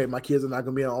I say, okay, my kids are not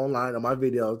going to be online on my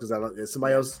videos because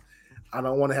somebody else. I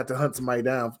don't want to have to hunt somebody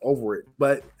down over it.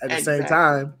 But at the same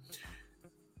time,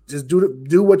 just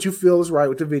do what you feel is right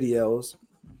with the videos.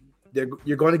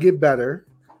 You're going to get better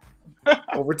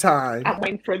over time. I'm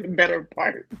waiting for the better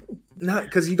part. Not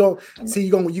because you're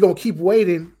gonna keep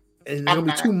waiting, and it's gonna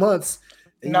be 2 months.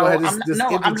 And I'm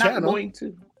not going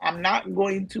to. I'm not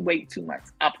going to wait 2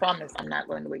 months. I promise, I'm not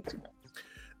going to wait 2 months.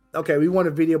 Okay, we want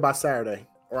a video by Saturday,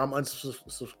 or I'm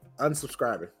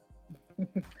unsubscribing.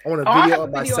 I want a video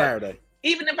by Saturday.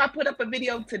 Even if I put up a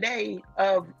video today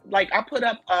of like I put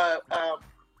up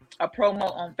a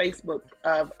promo on Facebook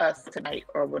of us tonight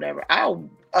or whatever, I'll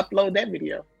upload that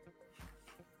video.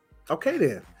 Okay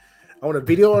then. I want a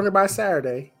video on it by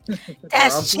Saturday.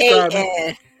 That's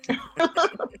cheating.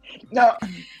 No,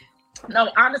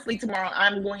 honestly, tomorrow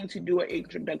I'm going to do an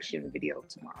introduction video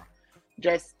tomorrow.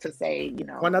 Just to say, you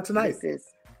know. Why not tonight?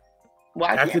 She's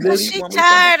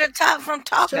tired of talking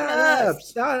to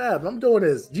us. Shut up! I'm doing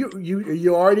this.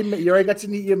 You already got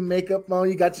your makeup on.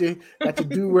 You got your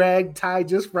do-rag tied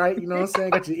just right. You know what I'm saying?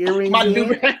 Got your earrings. My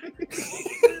do-rag.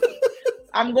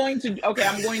 I'm going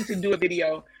to do a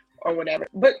video or whatever.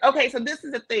 But okay, so this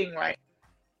is the thing, right?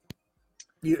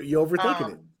 You're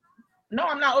overthinking it. No,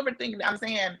 I'm not overthinking it. I'm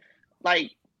saying,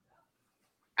 like,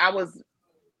 I was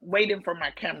waiting for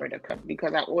my camera to come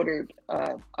because I ordered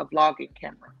a vlogging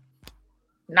camera.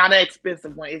 Not an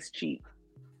expensive one. It's cheap.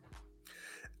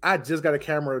 I just got a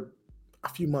camera a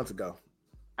few months ago.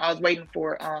 I was waiting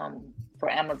for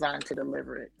Amazon to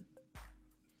deliver it,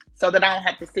 so that I don't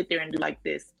have to sit there and do like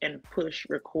this and push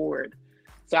record.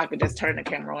 So I could just turn the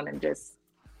camera on and just,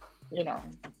 you know,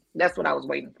 that's what I was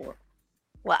waiting for.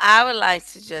 Well, I would like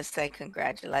to just say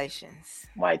congratulations.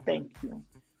 Why, thank you.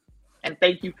 And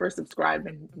thank you for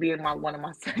subscribing, being one of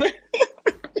my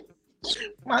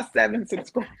seven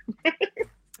subscribers.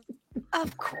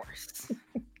 Of course.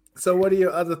 So what are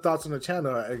your other thoughts on the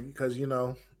channel? Because, you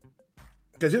know,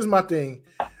 here's my thing.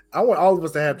 I want all of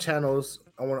us to have channels.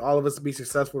 I want all of us to be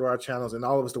successful with our channels and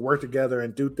all of us to work together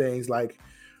and do things like,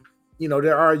 you know,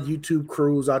 there are YouTube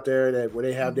crews out there where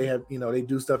they have, you know, they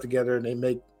do stuff together and they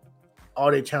make all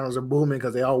their channels are booming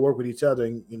because they all work with each other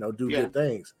and, you know, do good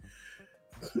things.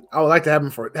 I would like to have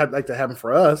them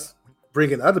for us,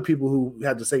 bringing other people who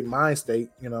have the same mind state,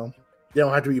 you know. They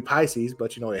don't have to be Pisces,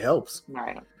 but you know it helps.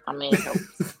 Right. I mean, it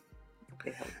helps.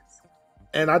 It helps.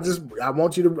 And I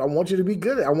want you to be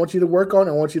good. I want you to work on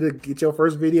it. I want you to get your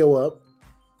first video up.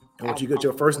 I want you to get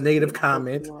your first negative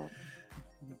comment.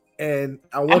 And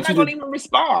I'm not going to even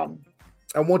respond.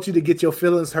 I want you to get your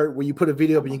feelings hurt when you put a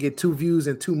video up and you get 2 views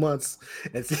in 2 months,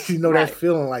 and you know that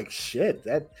feeling like shit.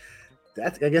 That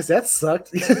I guess that sucked.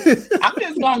 I'm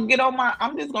just gonna get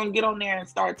on there and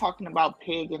start talking about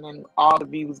pig, and then all the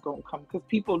views gonna come because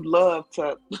people love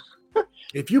to.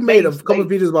 If you made a couple of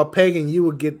videos about pegging, you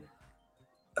would get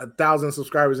 1,000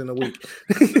 subscribers in a week.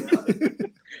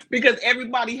 Because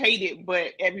everybody hate it, but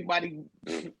everybody,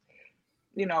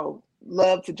 you know,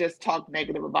 love to just talk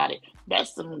negative about it.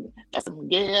 That's some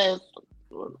gas.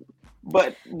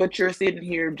 But you're sitting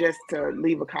here just to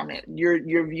leave a comment.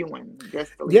 You're viewing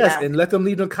just to leave. Yes, and let them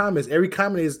leave them comments. Every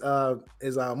comment is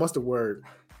what's the word?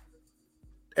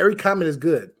 Every comment is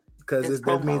good because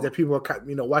that means that people are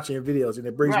watching your videos and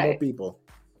it brings more people.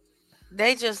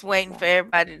 They just waiting for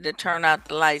everybody to turn out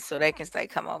the lights so they can say,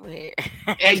 "Come over here."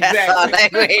 Exactly. That's all they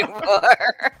waiting for.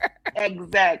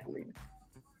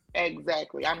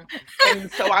 Exactly. I'm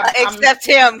except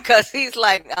him, because he's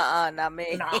like, not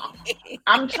me. No.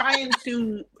 I'm trying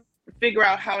to figure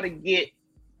out how to get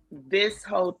this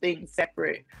whole thing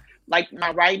separate, like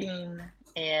my writing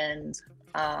and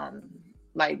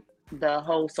like the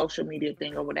whole social media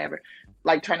thing or whatever.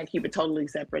 Like trying to keep it totally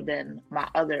separate than my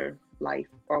other life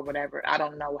or whatever. I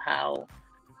don't know how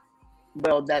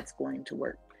well that's going to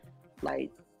work.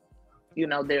 Like,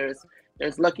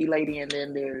 there's Lucky Lady and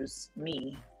then there's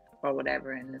me or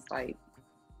whatever, and it's like,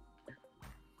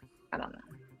 I don't know.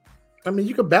 I mean,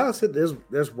 you can balance it.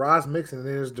 There's Roz Mix, and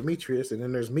then there's Demetrius, and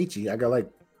then there's Michi. I got like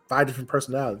 5 different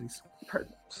personalities.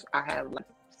 I have like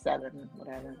 7,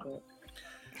 whatever. But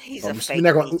he's a fake.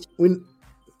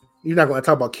 You're not going to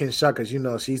talk about Ken Shaw because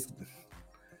she's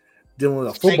dealing with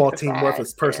a football team worth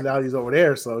of personalities over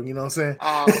there. So you know what I'm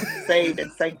saying? Saved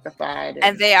and sanctified,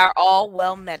 and they are all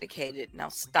well medicated. Now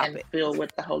stop and it. Filled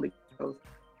with the Holy Ghost.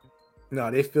 No,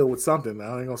 they filled with something.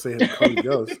 I ain't gonna say the Holy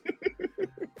Ghost.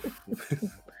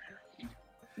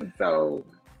 So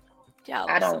y'all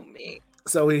I don't. So mean.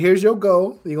 So here's your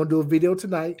goal. You're gonna do a video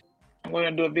tonight. I'm going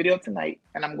to do a video tonight,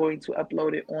 and I'm going to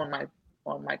upload it on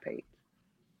my page.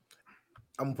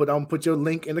 I'm gonna put your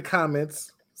link in the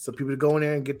comments so people go in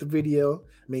there and get the video.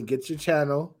 Get your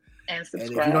channel and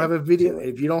subscribe. And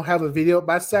if you don't have a video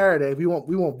by Saturday, we want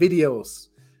videos.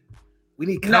 We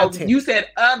need content. No, you said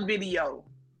a video.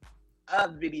 A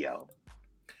video.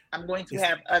 I'm going to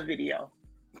have a video.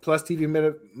 Plus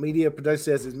TV Media Production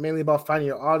says it's mainly about finding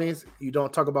your audience. You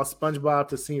don't talk about SpongeBob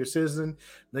to senior citizen.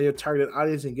 Know your target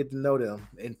audience and get to know them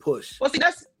and push. Well, see,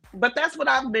 that's what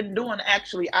I've been doing.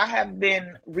 Actually, I have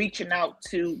been reaching out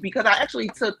to, because I actually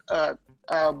took a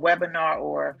webinar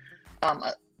or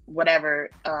whatever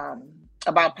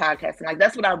about podcasting. Like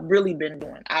that's what I've really been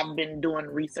doing. I've been doing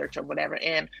research or whatever,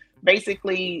 and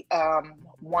basically,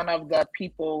 one of the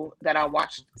people that I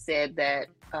watched said that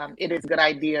it is a good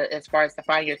idea as far as to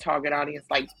find your target audience,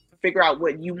 like figure out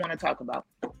what you want to talk about.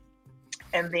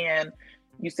 And then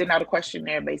you send out a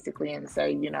questionnaire basically and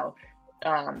say,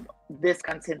 this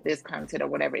content or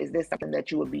whatever, is this something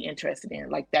that you would be interested in?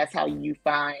 Like that's how you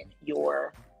find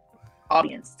your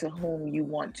audience to whom you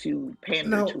want to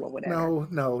pander to or whatever.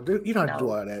 No, you don't have to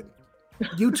do all that.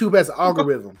 YouTube has an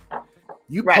algorithm.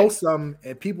 You post something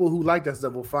and people who like that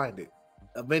stuff will find it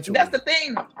eventually. That's the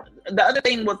thing. The other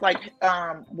thing was like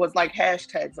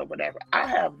hashtags or whatever. I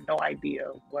have no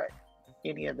idea what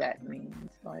any of that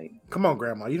means. Like, come on,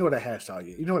 Grandma, you know what a hashtag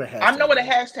is. I know what a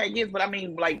hashtag is, but I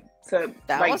mean, like that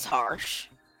was harsh.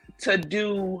 To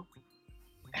do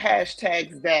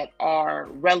hashtags that are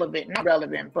relevant, not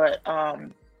relevant, but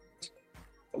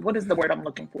what is the word I'm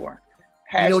looking for?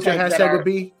 You know what your hashtag would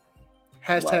be?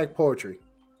 Hashtag poetry.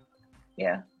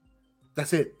 Yeah.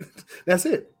 That's it. That's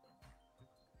it.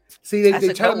 See,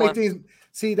 they try to make things.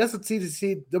 See,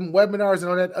 them webinars and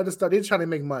all that other stuff. They're trying to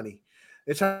make money.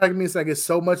 They're trying to make it like it's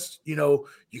so much. You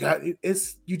got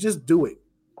it's. You just do it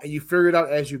and you figure it out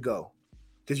as you go.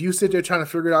 Because you sit there trying to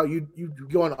figure it out. You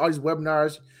go on all these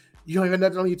webinars. You don't even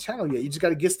have nothing on your channel yet. You just got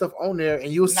to get stuff on there,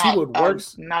 and you'll see what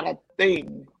works. Not a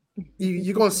thing.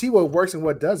 You're gonna see what works and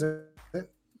what doesn't.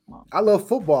 I love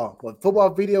football, but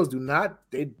football videos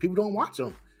people don't watch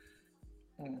them.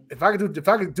 If I could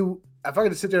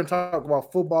sit there and talk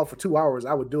about football for 2 hours,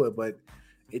 I would do it, but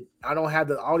I don't have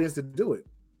the audience to do it.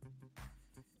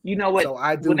 You know what? So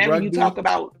I do whenever rugby, you talk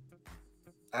about,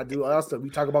 I do all stuff. We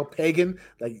talk about pagan,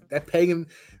 like that pagan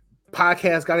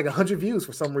podcast got like 100 views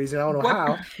for some reason. I don't know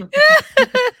how.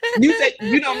 You said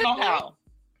you don't know how.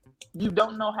 You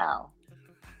don't know how.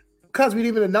 Because we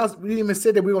didn't even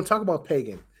say that we were going to talk about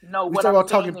pagan. No, we talked about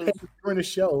talking pagan during the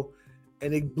show,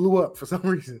 and it blew up for some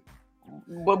reason.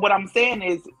 But what I'm saying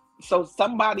is, so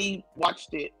somebody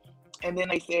watched it, and then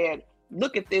they said,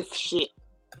 "Look at this shit,"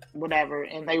 whatever,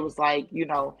 and they was like,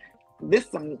 this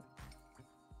some,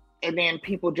 and then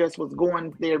people just was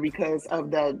going there because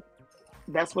of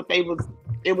that's what they was.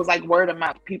 It was like word of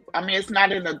mouth. People, I mean, it's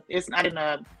not in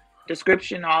a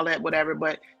description, all that, whatever,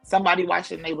 but somebody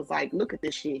watched it and they was like, look at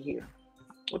this shit here.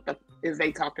 What the is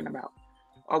they talking about?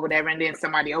 Or whatever. And then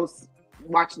somebody else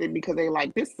watched it because they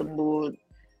like, this some bull.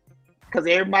 Because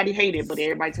everybody hate it, but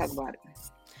everybody talk about it.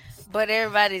 But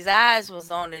everybody's eyes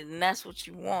was on it, and that's what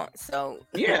you want. So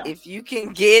Yeah. if you can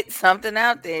get something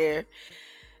out there,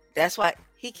 that's why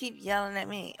he keep yelling at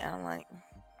me. And I'm like,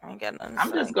 I ain't got nothing to I'm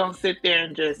say. just gonna sit there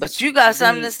and just. But you got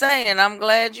something be- to say, and I'm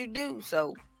glad you do.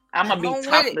 So I'm gonna come be on with it.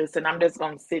 topless, and I'm just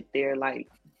gonna sit there like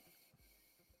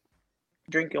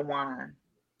drinking wine.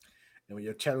 And when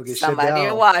your channel gets shut Somebody will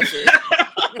down, watch it.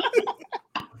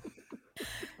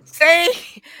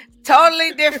 See,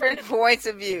 totally different points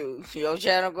of view. Your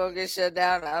channel gonna get shut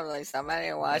down. I'm like,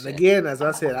 somebody will watch and it. again, as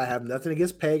I said, I have nothing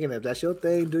against pagan. If that's your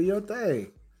thing, do your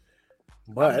thing.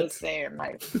 I'm But just saying,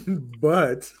 like,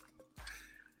 but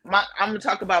I'm gonna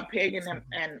talk about pagan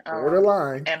and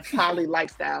borderline. and poly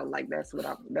lifestyle. Like that's what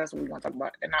we're gonna talk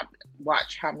about. And I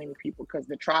watch how many people, because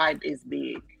the tribe is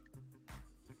big.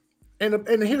 And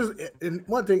here's and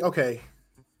one thing. Okay,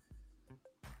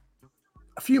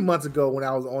 a few months ago when I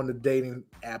was on the dating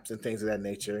apps and things of that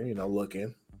nature,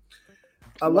 looking,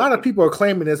 a lot of people are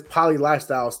claiming this poly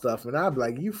lifestyle stuff, and I'm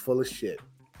like, you full of shit.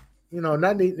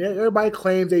 Everybody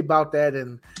claims they about that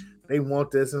and they want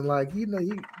this, and like,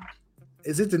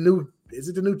 is it the new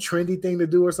trendy thing to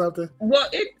do or something? Well,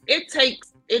 it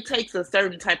takes a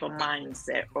certain type of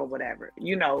mindset or whatever,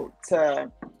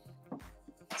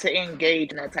 to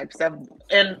engage in that type of stuff.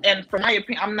 And from my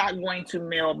opinion, I'm not going to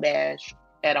male bash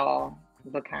at all,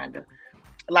 but kind of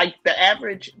like the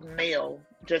average male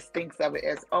just thinks of it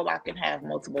as, oh, I can have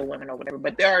multiple women or whatever.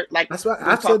 But there are, like, that's what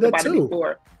I've said that too.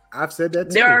 Before. I've said that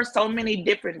too. There are so many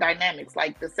different dynamics.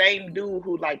 Like the same dude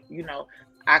who, like,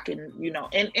 I can,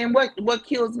 and what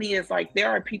kills me is, like, there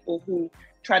are people who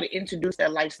try to introduce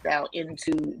that lifestyle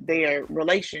into their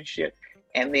relationship,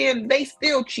 and then they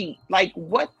still cheat. Like,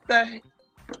 what the,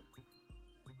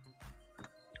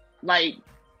 like,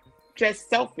 just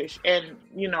selfish and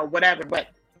whatever. But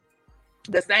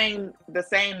the same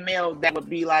male that would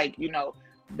be like,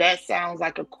 that sounds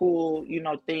like a cool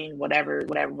thing,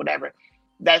 whatever.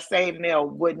 That same male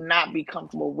would not be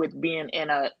comfortable with being in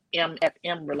a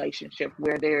MFM relationship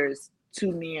where there's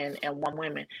two men and one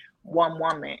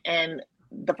woman. And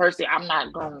the first thing, I'm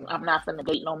not gonna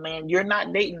date no man. You're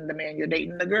not dating the man, you're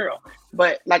dating the girl.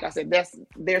 But like I said,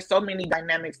 there's so many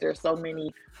dynamics. There's so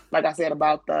many, like I said,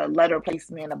 about the letter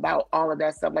placement, about all of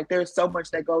that stuff. Like, there's so much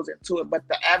that goes into it. But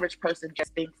the average person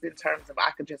just thinks in terms of,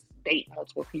 I could just date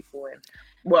multiple people. And,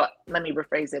 well, let me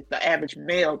rephrase it. The average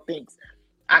male thinks,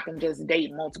 I can just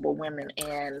date multiple women,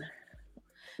 and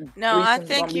no, I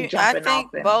think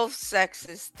both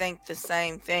sexes think the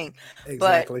same thing.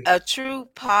 Exactly. But a true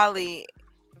poly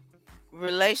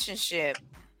relationship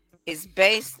is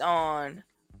based on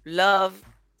love,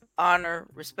 honor,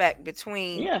 respect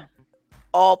between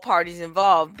all parties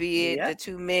involved, be it the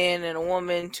two men and a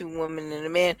woman, two women and a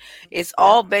man. It's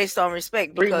all based on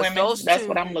respect. Three women, that's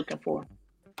what I'm looking for.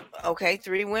 Okay,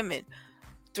 3 women,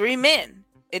 3 men.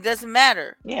 It doesn't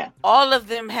matter. Yeah. All of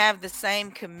them have the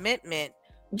same commitment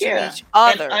to each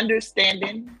other. And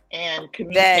understanding and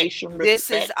communication. This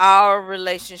is our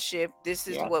relationship. This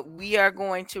is what we are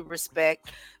going to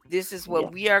respect. This is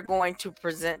what we are going to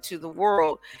present to the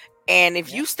world. And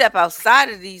if you step outside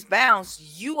of these bounds,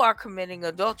 you are committing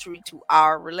adultery to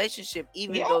our relationship,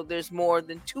 even though there's more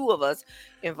than 2 of us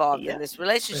involved in this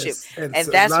relationship. And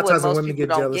so that's what most people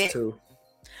don't get. Too.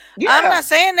 I'm not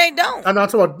saying they don't. I'm not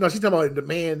talking about. No, she's talking about the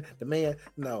man.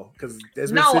 No, because there's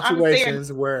been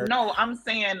situations where. No, I'm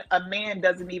saying a man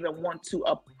doesn't even want to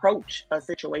approach a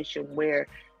situation where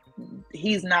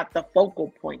he's not the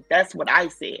focal point. That's what I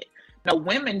said. No,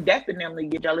 women definitely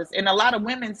get jealous, and a lot of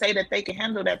women say that they can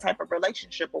handle that type of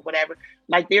relationship or whatever.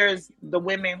 Like, there's the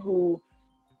women who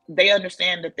they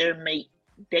understand that their mate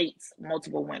dates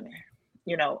multiple women.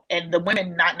 And the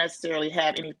women not necessarily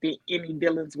have any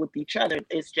dealings with each other.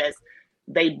 It's just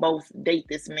they both date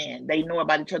this man. They know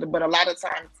about each other. But a lot of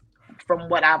times, from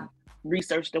what I've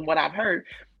researched and what I've heard,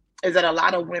 is that a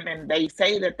lot of women, they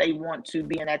say that they want to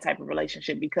be in that type of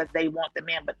relationship because they want the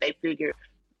man, but they figure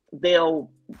they'll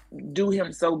do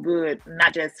him so good,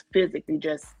 not just physically,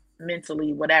 just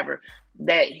mentally, whatever,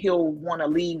 that he'll want to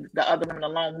leave the other women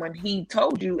alone when he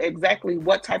told you exactly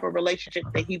what type of relationship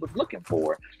that he was looking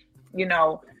for.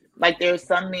 Like, there's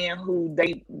some men who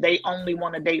they only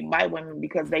want to date by women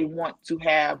because they want to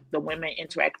have the women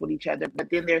interact with each other. But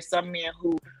then there's some men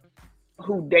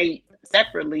who date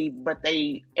separately, but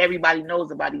everybody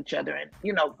knows about each other, and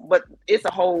but it's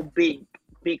a whole big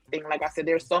thing. Like I said,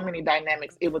 there's so many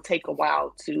dynamics. It would take a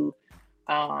while to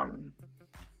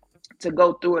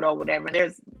go through it or whatever. And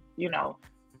there's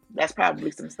that's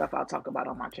probably some stuff I'll talk about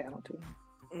on my channel too.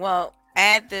 Well,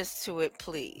 add this to it,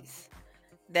 please.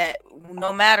 That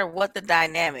no matter what the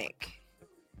dynamic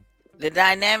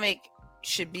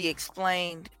should be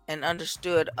explained and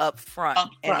understood up front. Up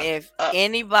And front. if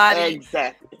anybody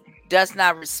Exactly. does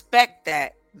not respect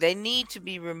that, they need to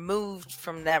be removed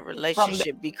from that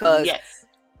relationship, because Yes.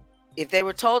 if they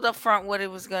were told up front what it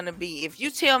was going to be, if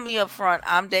you tell me up front,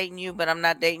 I'm dating you, but I'm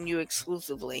not dating you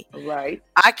exclusively, Right.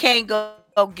 I can't go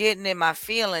getting in my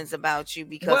feelings about you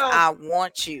because Well- I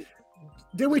want you.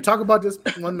 Did we talk about this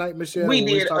one night, Michelle? We when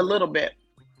did was a little bit.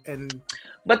 and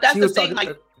But that's she the was thing, talking.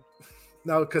 like,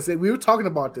 No, because we were talking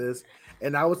about this,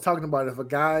 and I was talking about if a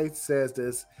guy says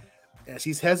this and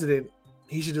she's hesitant,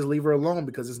 he should just leave her alone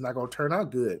because it's not going to turn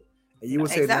out good. And you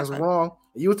would say that's Exactly. wrong.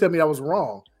 And you would tell me that was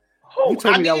wrong. who? You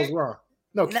told me I that was did? wrong.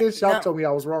 No, No, Ken Shaw no. told me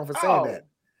I was wrong for saying that.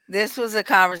 This was a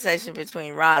conversation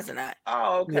between Roz and I.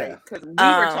 Oh, okay. Yeah. Because we were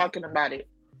talking about it.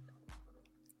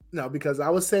 No, because I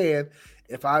was saying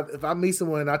if I meet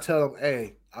someone and I tell them,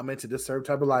 hey, I'm into this certain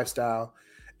type of lifestyle,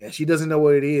 and she doesn't know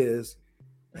what it is,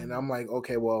 and I'm like,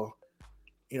 okay, well,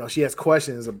 she has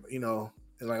questions, and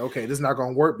like, okay, this is not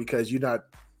going to work because you're not,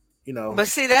 But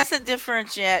see, that's a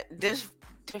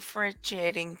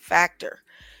differentiating factor.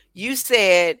 You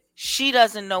said she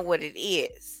doesn't know what it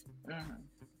is. Mhm.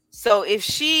 So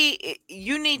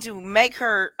you need to make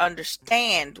her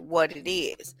understand what it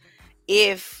is.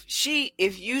 If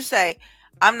you say,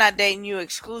 I'm not dating you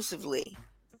exclusively,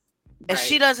 and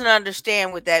she doesn't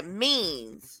understand what that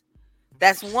means,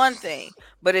 that's one thing.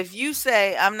 But if you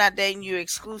say, I'm not dating you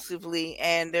exclusively,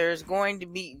 and there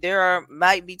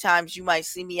might be times you might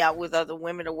see me out with other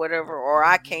women or whatever, or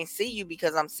I can't see you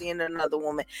because I'm seeing another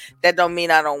woman, that don't mean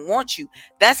I don't want you.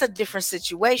 That's a different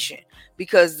situation,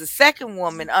 because the second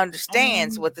woman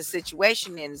understands what the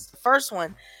situation is. The first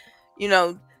one,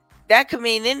 that could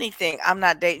mean anything. I'm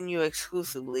not dating you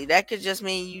exclusively. That could just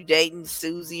mean you dating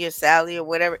Susie or Sally or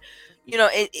whatever.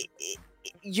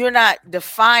 You're not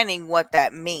defining what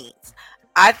that means.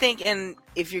 I think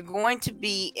if you're going to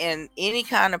be in any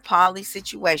kind of poly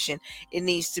situation, it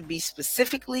needs to be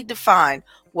specifically defined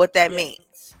what that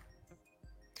means.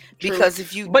 True. Because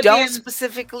if you But don't then-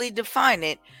 specifically define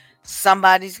it,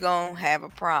 somebody's going to have a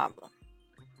problem.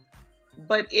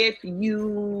 But if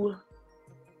you,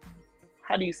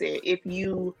 how do you say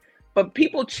it? But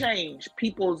people change.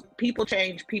 People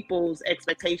change. People's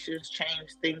expectations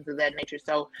change. Things of that nature.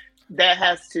 So there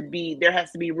has to be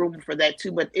room for that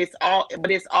too. But it's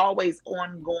always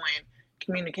ongoing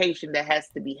communication that has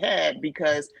to be had,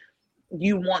 because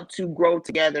you want to grow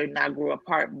together, not grow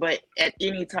apart. But at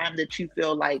any time that you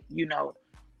feel like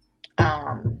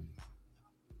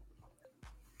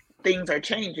things are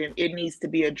changing, it needs to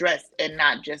be addressed, and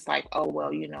not just like, oh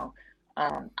well,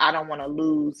 I don't want to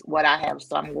lose what I have,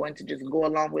 so I'm going to just go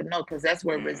along with no, because that's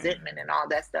where resentment and all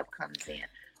that stuff comes in.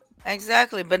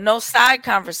 Exactly, but no side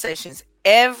conversations.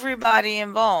 Everybody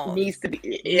involved Needs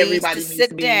to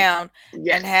sit down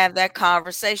yes. and have that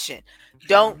conversation.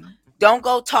 Don't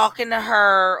go talking to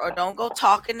her or don't go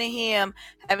talking to him,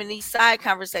 having these side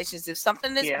conversations. If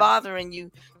something is bothering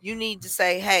you, you need to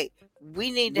say, hey,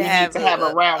 we need to have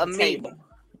a round meeting. table.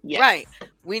 Yes. Right.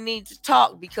 We need to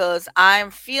talk because I'm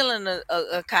feeling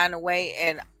a kind of way,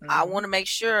 and I want to make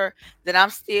sure that I'm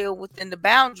still within the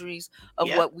boundaries of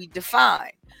what we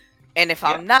define. And if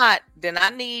I'm not, then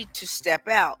I need to step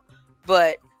out.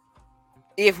 But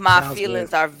if my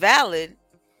feelings are valid,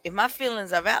 it's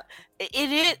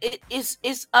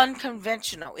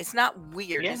unconventional. It's not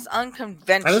weird. It's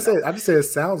unconventional. I just say it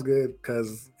sounds good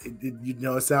because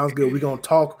it sounds good. We're gonna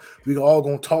talk. We all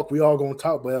gonna talk.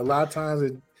 But a lot of times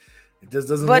it just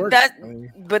doesn't work. That's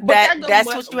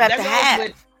what you have to have.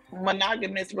 With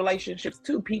monogamous relationships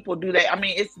too. People do that. I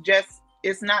mean,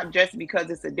 it's not just because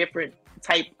it's a different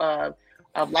type of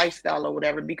lifestyle or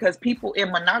whatever, because people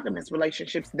in monogamous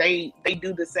relationships, they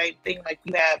do the same thing. Like,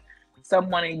 you have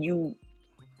someone and you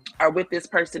are with this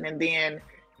person, and then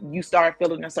you start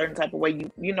feeling a certain type of way.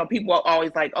 People are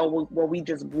always like, oh well, we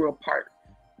just grew apart.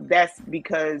 That's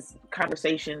because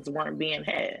conversations weren't being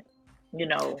had.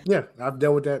 Yeah, I've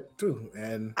dealt with that too,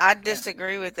 and I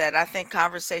disagree with that. I think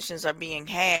conversations are being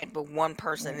had, but one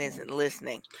person isn't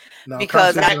listening. No,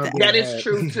 because that is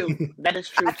true too. That is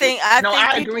true.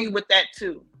 I agree with that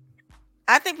too.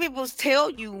 I think people tell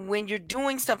you when you're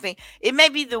doing something. It may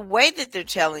be the way that they're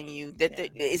telling you that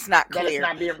it's not clear. That it's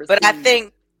not being received.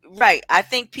 But I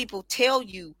think people tell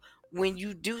you when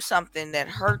you do something that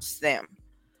hurts them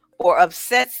or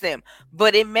upsets them,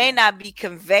 but it may not be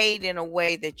conveyed in a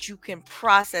way that you can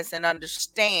process and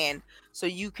understand, so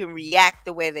you can react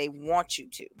the way they want you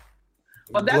to.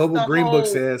 Well, Global Green Book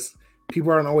says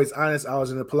people aren't always honest. I was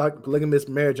in a polygamous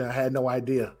marriage and I had no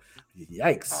idea.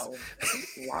 Yikes! Oh,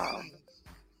 wow.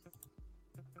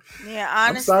 Yeah,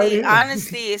 I'm sorry to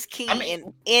honesty hear. is key I mean,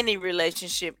 in any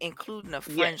relationship, including a yes,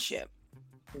 friendship.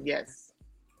 yes.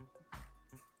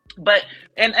 But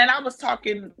and I was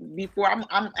talking before.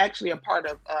 I'm actually a part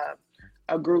of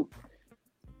a group.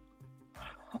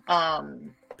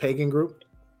 Um, Pagan group.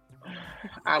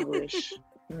 I wish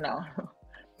no,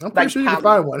 I'm pretty like sure you can poly.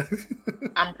 find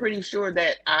one. I'm pretty sure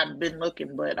that I've been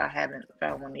looking, but I haven't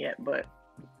found one yet. But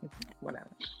whatever.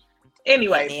 Hit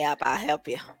Anyway, me up, I'll help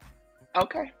you.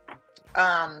 okay.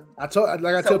 I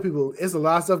tell So, people, it's a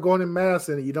lot of stuff going in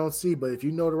Madison that you don't see, but if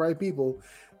you know the right people,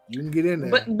 you can get in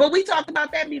there. but we talked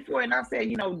about that before, and I said,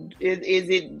 you know, is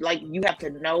it like you have to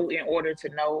know in order to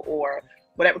know or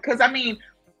whatever? Because I mean,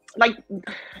 like,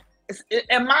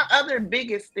 and my other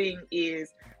biggest thing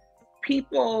is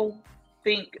people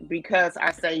think because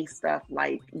I say stuff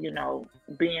like, you know,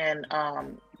 being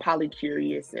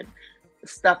polycurious and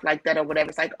stuff like that or whatever,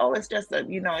 it's like, oh, it's just a,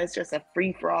 you know, it's just a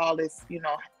free for all, it's, you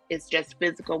know, it's just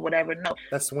physical, whatever. No.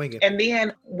 That's swinging. And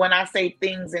then when I say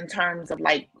things in terms of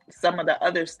like some of the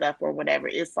other stuff or whatever,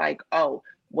 it's like, oh,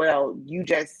 well, you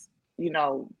just, you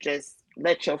know, just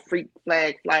let your freak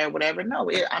flag fly or whatever. No,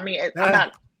 I'm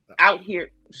not out here.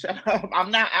 Shut up.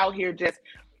 I'm not out here just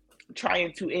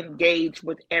trying to engage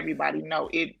with everybody. No,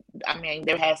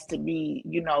 there has to be,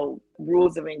 you know,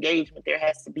 rules of engagement. There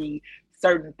has to be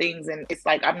certain things. And it's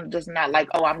like, I'm just not like,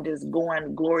 oh, I'm just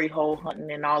going glory hole hunting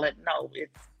and all that. No,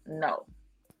 no,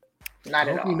 not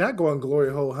I at hope all. you're not going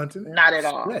glory hole hunting. Not at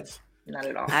all. Stretch. Not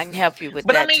at all. I can help you with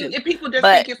But that I mean, too. if people just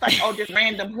But think it's like, oh, just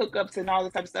random hookups and all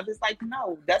this type of stuff, it's like,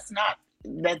 no, that's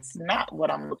not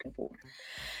what I'm looking for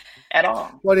at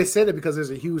all. Well, they said it because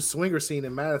there's a huge swinger scene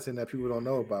in Madison that people don't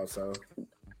know about. So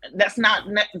That's not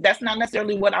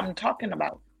necessarily what I'm talking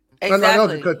about.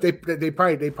 exactly. no, because they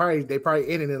probably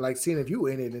in it and like seeing if you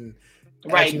in it and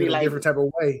Right, acting be in a like, different type of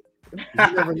way. You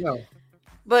never know.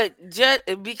 But just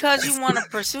because you want to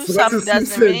pursue So that's something what you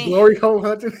doesn't said, mean glory hole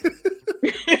hunting.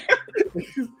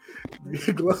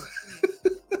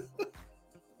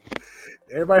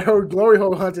 Everybody heard glory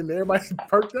hole hunting. Everybody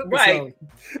perked up. Right.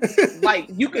 Like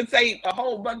you could say a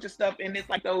whole bunch of stuff, and it's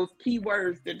like those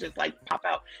keywords that just like pop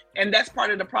out, and that's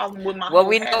part of the problem with my. well, whole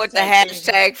we know what the hashtag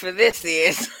thing. hashtag for this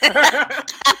is. Hell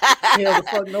the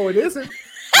fuck no, it isn't.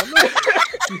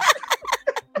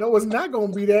 No, it's not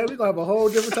gonna be that. We're gonna have a whole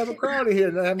different type of crowd in here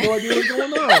and I have no idea what's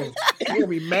going on. We're gonna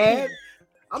be mad.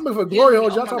 I'm looking for glory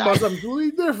holes. Y'all talking about something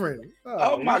completely different.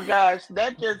 Oh my gosh,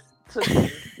 that just took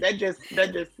me. That just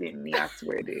sent me. I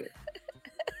swear it did.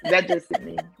 That just sent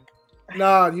me.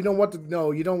 Nah, you don't want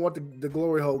the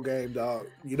glory hole game, dog.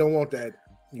 You don't want that.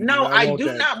 You No, not I want do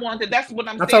that. not want that. That's what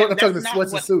I'm I'm saying. talking to That's not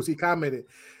Sweats and what. Suits. He commented.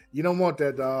 You don't want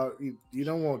that, dog. You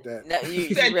don't want that. No, you,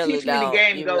 He said, you really "Teach me the don't.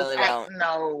 game." You Goes, really don't.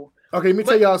 no. Okay, let me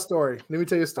tell y'all a story. Let me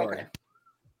tell you a story. Okay.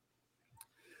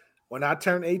 When I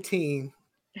turned 18,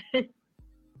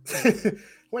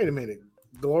 wait a minute.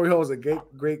 Glory hole is a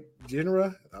great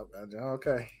genre.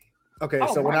 Okay.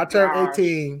 Oh So when my I turned gosh.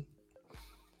 18,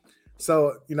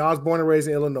 so I was born and raised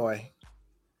in Illinois,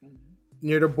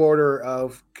 near the border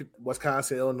of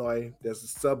Wisconsin, Illinois. There's the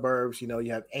suburbs. You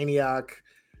have Antioch,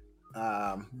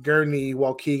 Gurnee,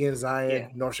 Waukegan,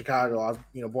 Zion, North Chicago. I was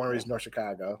born and raised in North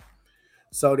Chicago.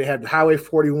 So they had Highway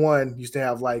 41 used to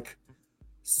have like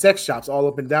sex shops all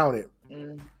up and down it.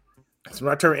 So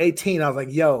when I turned 18, I was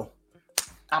like, yo,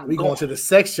 we going to the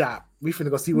sex shop. We finna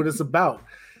go see what it's about.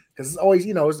 Because it's always,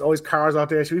 it's always cars out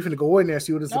there. So we finna go in there and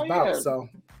see what it's about. Yeah. So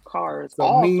cars so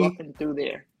all me- flipping through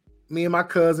there. me and my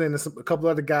cousin and a couple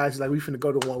other guys, like, we finna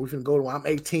go to one. We finna go to one. I'm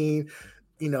 18.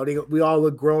 We all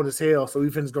look grown as hell. So we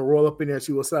finna go roll up in there and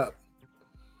see what's up.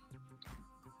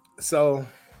 So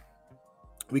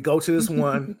we go to this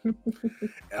one, and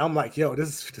I'm like, yo, this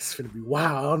is finna be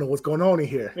wild. I don't know what's going on in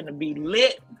here. Gonna be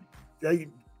lit.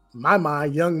 My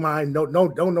mind, young mind, don't know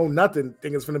nothing.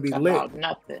 Think it's finna be lit. About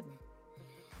nothing.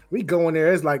 We go in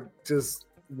there, it's like just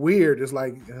weird. It's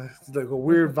like a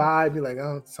weird vibe. You're like,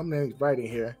 oh, something ain't right in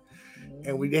here.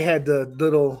 And they had the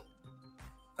little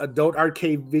adult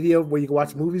arcade video where you can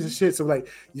watch movies and shit. So like,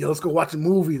 yo, let's go watch a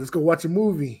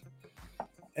movie.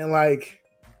 And like,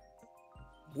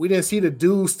 we didn't see the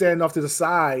dude standing off to the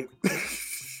side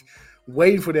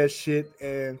waiting for that shit.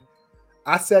 And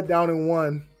I sat down in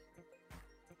one,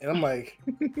 and I'm like,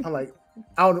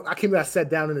 I don't know. I can't believe I sat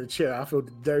down in the chair. I feel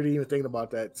dirty even thinking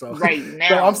about that. So Right now.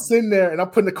 so I'm sitting there and I'm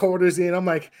putting the quarters in. I'm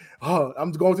like, oh,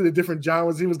 I'm going through the different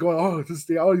genres. He was going, oh, this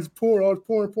thing, oh, he's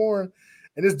pouring.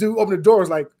 And this dude opened the door, was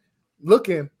like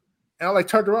looking, and I like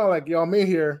turned around, like, yo, I'm in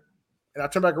here. And I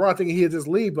turned back around thinking he'd just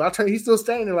leave, but he's still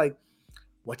standing there like,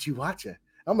 what you watching?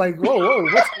 I'm like, whoa,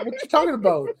 what you talking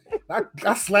about?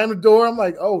 I slammed the door. I'm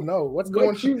like, oh no, what's going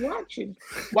What you on? watching?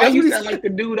 Why That's you what he sound said. like the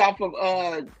dude off of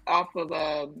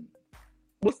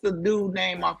what's the dude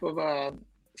name off of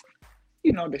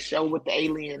the show with the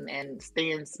alien and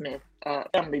Stan Smith,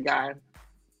 Family Guy.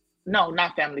 No,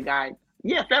 not Family Guy.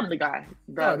 Yeah, Family Guy.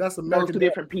 No, that's Those American two Dad.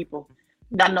 different people.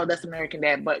 I know that's American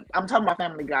Dad, but I'm talking about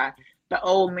Family Guy. The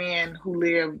old man who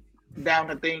lived down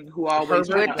the thing, who always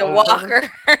Herbert? With the Uh, walker.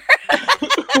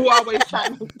 who always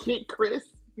trying to get Chris.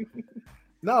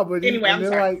 No, but Anyway, and I'm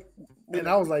then sorry. like,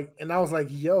 and I was like,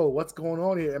 yo, what's going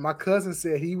on here? And my cousin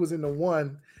said he was in the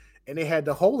one, and they had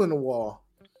the hole in the wall,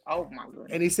 Oh my goodness.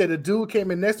 and he said the dude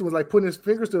came in next to him, was like putting his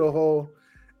fingers through the hole,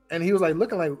 and he was like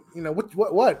looking like,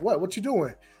 what you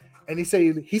doing? And he said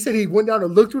he went down to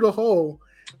look through the hole,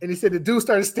 and he said the dude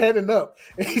started standing up,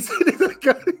 and he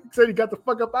said he got the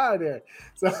fuck up out of there.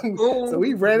 So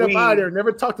we ran up out of there and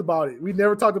never talked about it. We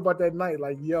never talked about that night.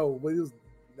 Like, yo, what is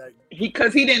like?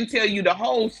 Because he didn't tell you the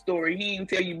whole story. He didn't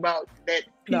tell you about that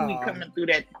Pee Wee Nah. coming through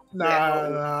that.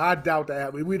 Nah, I doubt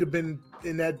that. We would have been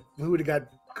in that. We would have got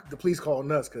the police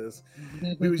calling us because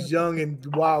we was young and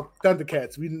wild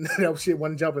Thundercats. That shit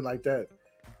wasn't jumping like that.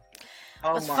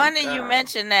 Oh It's my funny you God.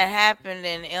 mentioned that happened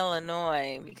in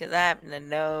Illinois because I happen to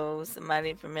know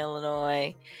somebody from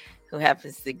Illinois who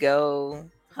happens to go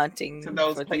hunting To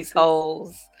those for places. these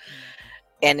holes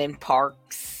and in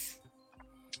parks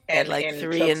at And like truck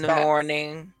 3 in the stops.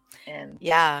 morning. And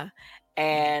Yeah.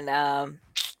 And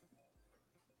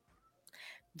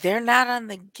they're not on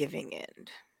the giving end.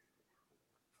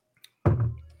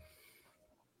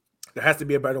 There has to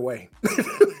be a better way.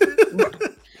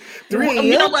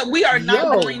 you know what? We are not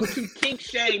Yo. going to kink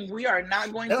shame. We are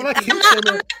not going I'm to not kink kink shame.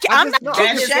 shaming. I'm not No, kink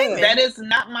I'm just shaming. saying. That is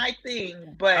not my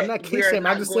thing. But I'm not we kink are shaming.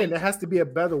 not I'm just going saying there has to be a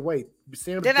better way.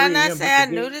 Seeing Did 3 I not a.m. say I just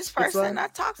to knew get- this that's person? right. I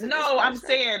talked to this No, I'm person.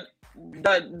 saying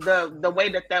the way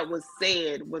that was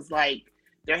said was like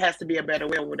there has to be a better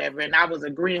way or whatever, and I was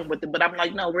agreeing with it. But I'm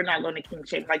like, no, we're not going to kink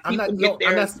shame. Like I'm people not. get No,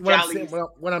 I'm their not. What I'm saying. jollies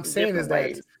What I'm saying is different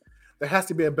that ways. there has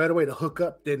to be a better way to hook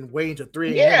up than wait until 3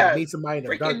 a.m. Yeah, and meet somebody in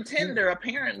the dark. freaking Tinder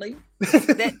apparently.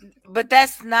 But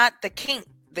that's not the kink.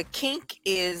 The kink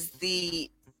is the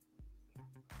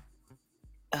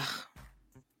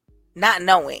not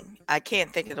knowing. I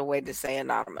can't think of the way to say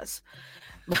anonymous.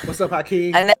 What's up,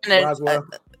 Hakeem? And then, Roswell.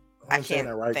 I I'm saying can't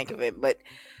that right. think of it, but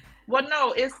Well,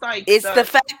 no, it's like it's the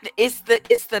fact. It's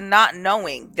the not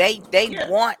knowing. They Yeah.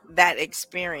 want that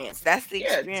experience. That's the Yeah,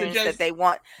 to experience just- that they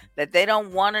want. That they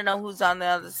don't want to know who's on the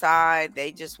other side.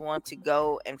 They just want to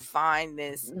go and find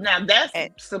this. Now that's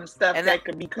And- some stuff and that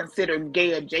could be considered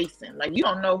gay adjacent. Like you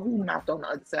don't know who knocked on the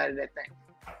other side of that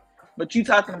thing. But you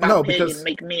talking about No, pig because- and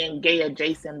make men gay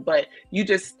adjacent, but you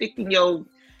just sticking your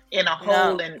in a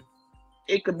hole and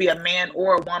it could be a man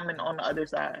or a woman on the other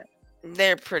side.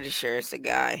 They're pretty sure it's a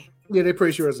guy, Yeah, they're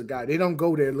pretty sure it's a guy. They don't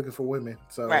go there looking for women.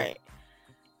 So right?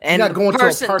 And not the going to a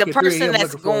person, park the at 3 person a.m. that's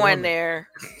looking for a going woman. there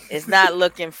is not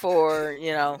looking for.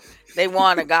 They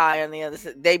want a guy on the other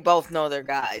side. They both know they're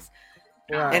guys,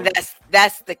 Right. and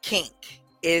that's the kink.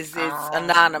 It's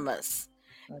anonymous.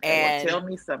 Okay, And- well, tell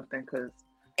me something, because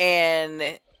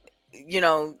And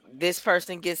this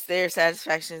person gets their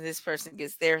satisfaction, this person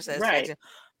gets their satisfaction,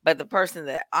 but the person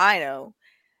that I know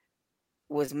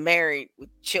was married with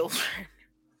children,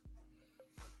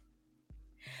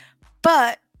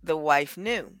 but the wife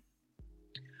knew.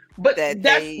 but that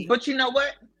that's they- but you know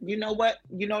what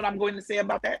I'm going to say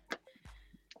about that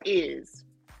is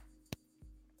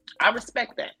I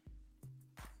respect that.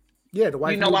 Yeah, the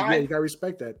wife. You know knew- why? Yeah, you gotta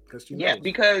respect that because she knows. Yeah,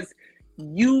 because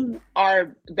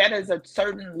that is a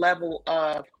certain level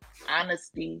of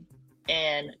honesty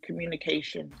and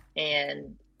communication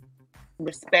and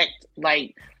respect,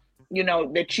 like,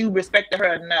 that you respected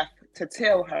her enough to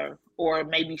tell her, or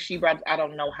maybe I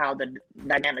don't know how the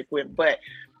dynamic went, but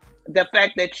the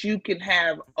fact that you can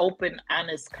have open,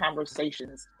 honest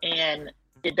conversations and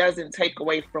it doesn't take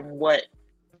away from what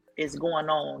is going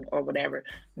on or whatever.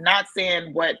 Not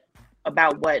saying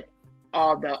about what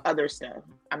all the other stuff.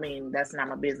 I mean, that's not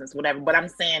my business, whatever. But I'm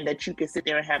saying that you can sit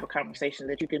there and have a conversation,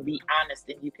 that you can be honest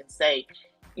and you can say,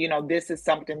 this is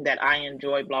something that I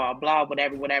enjoy, blah, blah,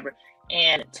 whatever.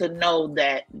 And to know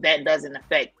that that doesn't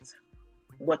affect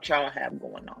what y'all have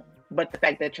going on. But the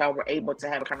fact that y'all were able to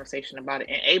have a conversation about it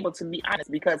and able to be honest,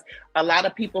 because a lot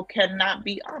of people cannot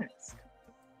be honest.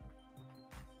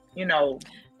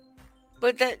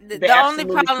 But They the only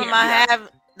absolutely problem can't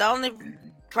be the only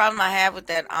problem I have with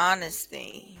that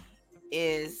honesty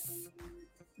is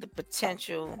the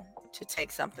potential to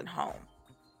take something home.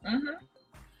 Mm-hmm.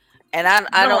 And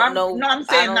I don't know. No, I'm I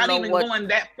saying don't not know even what- going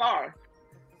that far.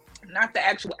 Not the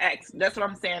actual acts. That's what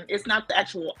I'm saying. It's not the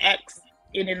actual acts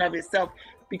in and of itself.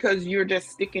 because you're just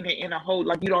sticking it in a hole,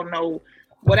 like you don't know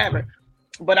whatever.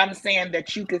 But I'm saying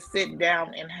that you could sit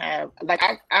down and have, like,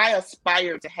 I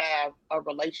aspire to have a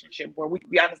relationship where we can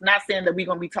be honest. Not saying that we're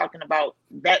gonna be talking about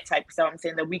that type of stuff. I'm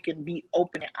saying that we can be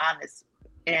open and honest,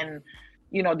 and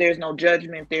there's no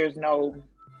judgment, there's no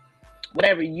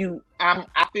whatever.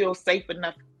 I feel safe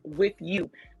enough with you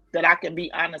that I can be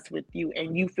honest with you,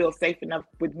 and you feel safe enough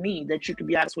with me that you can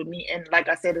be honest with me. And like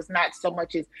I said, it's not so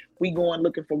much as we going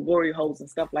looking for glory holes and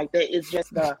stuff like that. It's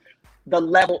just the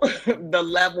level the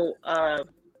level of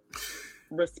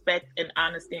respect and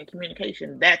honesty and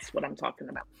communication. That's what I'm talking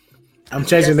about. I'm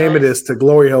changing the name of this to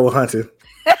Glory Hole Hunting.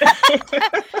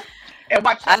 And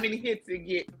watch how many hits it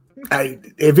get.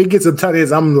 If it gets a ton of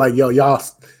hits, I'm like, yo,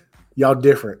 y'all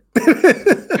different.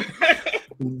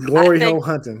 Glory Hole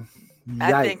Hunting.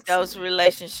 Yikes. I think those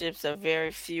relationships are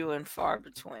very few and far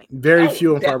between. Very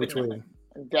few and far between.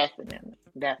 Definitely.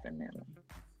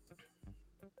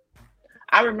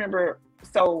 I remember.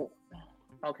 So,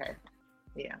 okay,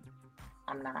 yeah,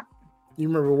 I'm not. You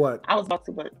remember what? I was about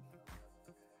to, but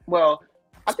well,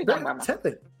 I think I'm not. Tell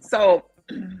it. So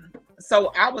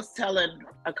I was telling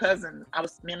a cousin.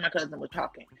 Me and my cousin were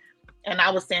talking, and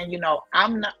I was saying,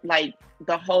 I'm not like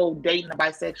the whole dating a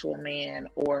bisexual man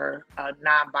or a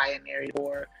non-binary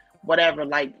or whatever.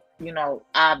 Like,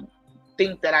 I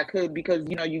think that I could, because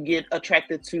you get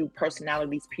attracted to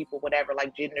personalities, people, whatever.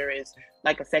 Like, gender is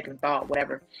like a second thought,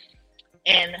 whatever.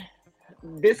 And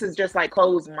this is just like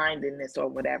closed-mindedness or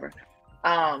whatever.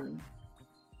 And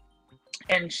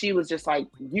she was just like,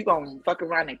 you gonna fuck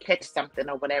around and catch something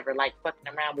or whatever, like fucking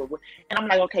around with. And I'm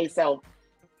like, okay, so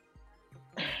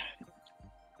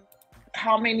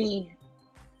how many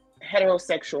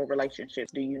heterosexual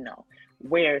relationships do you know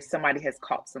where somebody has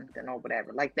caught something or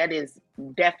whatever? Like, that is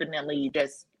definitely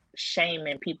just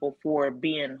shaming people for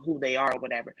being who they are or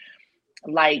whatever.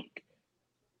 Like,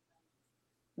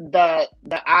 the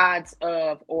odds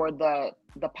of, or the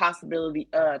possibility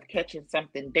of catching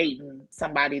something, dating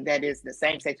somebody that is the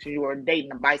same sex as you, or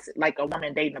dating like a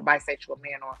woman dating a bisexual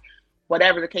man, or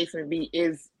whatever the case may be,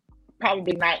 is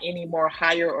probably not any more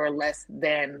higher or less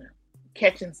than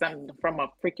catching something from a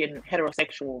freaking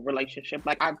heterosexual relationship.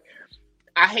 Like,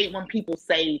 I hate when people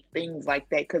say things like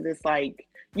that, because it's like,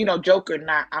 joke or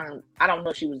not, I don't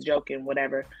know if she was joking,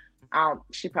 whatever.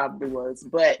 She probably was,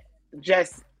 but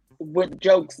just with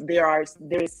jokes, there is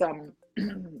some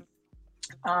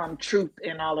truth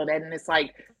in all of that, and it's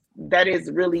like, that is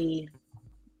really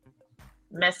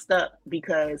messed up,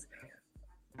 because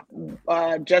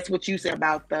just what you said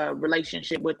about the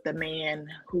relationship with the man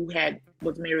who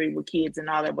was married with kids and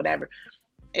all that, whatever.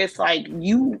 It's like,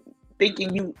 you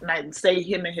thinking like, say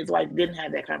him and his wife didn't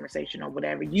have that conversation or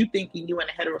whatever. You thinking you in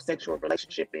a heterosexual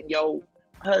relationship and your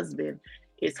husband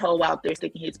is hoe out there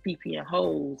sticking his pee-pee in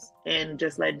holes and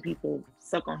just letting people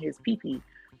suck on his pee-pee,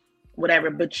 whatever.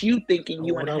 But you thinking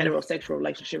you in a heterosexual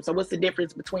relationship. So what's the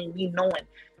difference between me knowing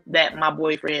that my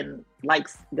boyfriend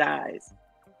likes guys,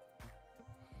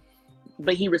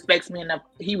 but he respected me enough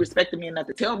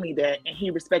to tell me that, and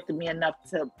he respected me enough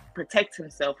to protect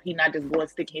himself? He not just going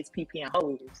sticking his pee-pee in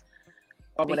holes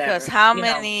or whatever. Because how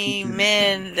many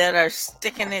men that are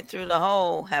sticking it through the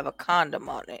hole have a condom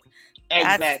on it?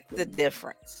 Exactly. That's the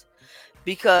difference.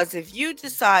 Because if you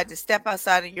decide to step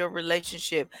outside of your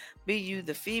relationship, be you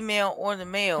the female or the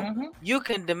male, you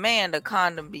can demand a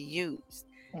condom be used.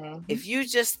 If you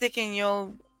just sticking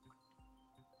your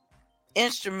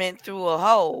instrument through a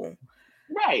hole,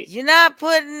 right, you're not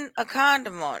putting a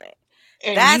condom on it.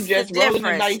 And that's you just the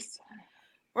difference.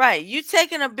 Right, you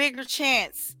taking a bigger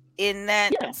chance in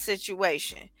that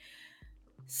situation.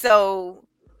 So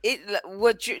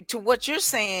what you're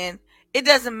saying, it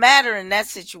doesn't matter in that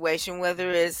situation whether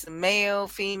it's male,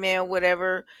 female,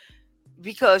 whatever,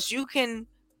 because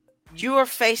you're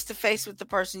face to face with the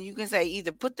person. You can say,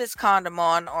 either put this condom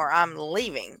on or I'm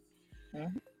leaving.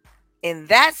 In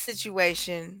that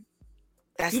situation,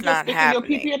 that's not happening.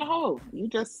 Your pee-pee in the hole. You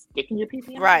just sticking your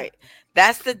pee-pee in the hole.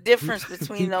 That's the difference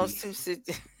between those two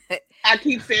situations. I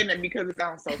keep saying that because it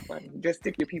sounds so funny. Just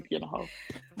stick your pee-pee in the hole.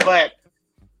 But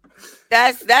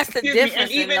that's the difference.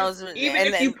 Even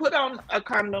if you put on a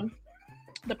condom,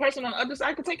 the person on the other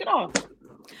side could take it off.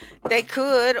 They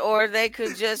could, or they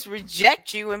could just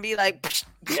reject you and be like, psh.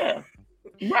 Yeah,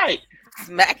 right.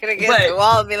 Smack it against the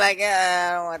wall and be like,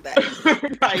 I don't want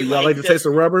that. Right, do y'all like to taste the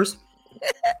rubbers?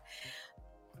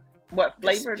 What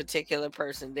flavor? This particular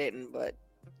person didn't, but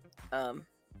I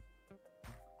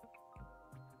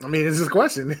mean, it's just a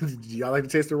question. Do y'all like to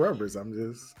taste the rubbers? I'm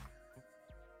just.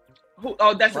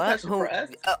 That's a question for us.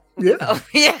 Yeah. Oh,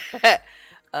 yeah.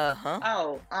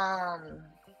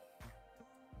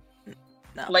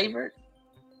 No. Flavored.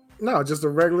 No, just a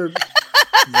regular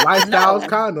lifestyle No.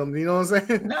 condom. You know what I'm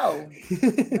saying? No.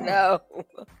 No.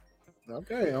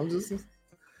 Okay, I'm just.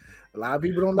 A lot of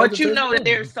people don't know. But you know that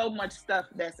there's so much stuff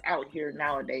that's out here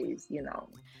nowadays, you know.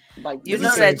 Like You It's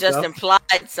know the that same just stuff.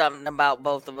 implied something about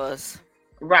both of us.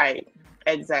 right.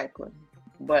 Exactly.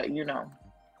 But you know.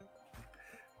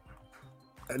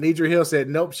 Anitra Hill said,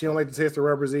 "Nope, she don't like to taste the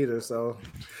rubbers either." So,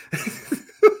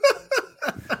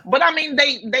 But I mean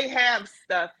they have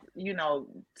stuff, you know,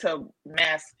 to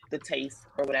mask the taste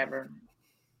or whatever.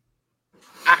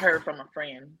 I heard from a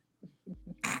friend.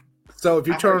 so if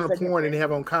you I turn heard on the second porn and they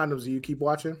friend. have on condoms, do you keep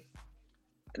watching?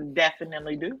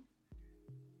 Definitely do.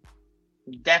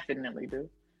 Definitely do.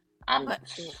 I'm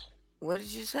What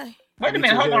did you say? Wait a Anitra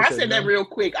minute, hold Hill on. I said said that no. real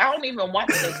quick. I don't even watch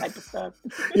that type of stuff.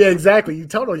 Yeah, exactly. You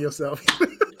told on yourself.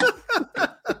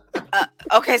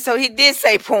 Okay, so he did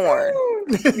say porn.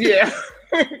 Yeah.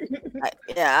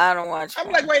 Yeah, I don't watch. I'm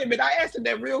porn. like, wait a minute. I answered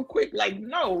that real quick. Like,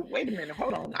 no, wait a minute.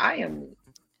 Hold on. I am.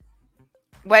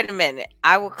 Wait a minute.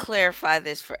 I will clarify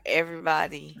this for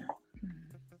everybody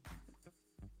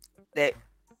that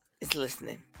is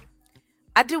listening.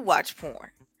 I do watch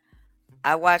porn.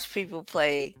 I watch people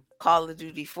play Call of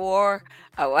Duty 4.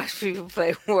 I watch people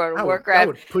play World of I Warcraft.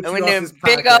 would put And you when off them this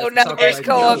big podcast old talking numbers like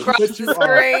go that. I would across put the you off.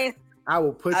 screen, I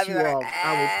will put I'll be you like, off.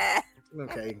 "Ah."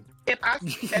 Okay. If I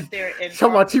sat there and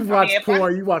Talking about you watch if I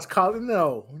porn, you watch Call.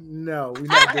 No, we're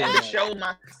not I doing had to that. show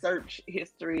my search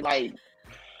history, like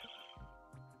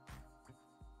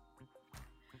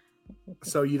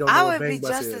So you don't know I what would be Bang Bus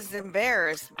just is. as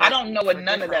embarrassed. I but don't know what for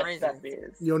none of that different stuff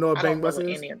reasons. is. You don't know what I Bang don't know Bus what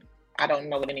is? I don't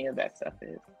know what any of that stuff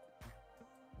is.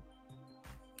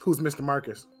 Who's Mr.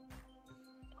 Marcus?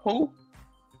 Who?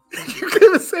 You can't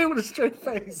even say it with a straight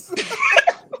face.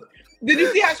 Did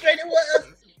you see how straight it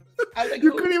was? I was like,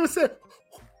 You who? couldn't even say. No,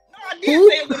 I did Who?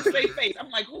 say it with a straight face. I'm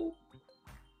like, who?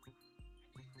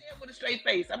 I say it with a straight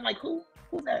face. I'm like, who?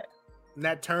 Who's that?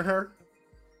 Nat Turner,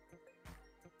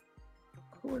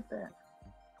 Who is that?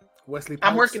 Wesley.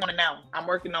 I'm Pipes. working on it now. I'm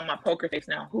working on my poker face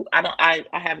now. Who? I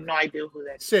have no idea who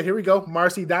that is. Shit, here we go.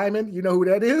 Marcy Diamond. You know who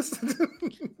that is?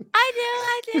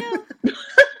 I do.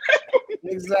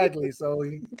 Exactly. So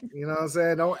you know what I'm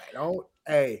saying? Don't.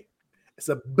 Hey, it's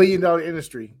a $1 billion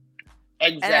industry.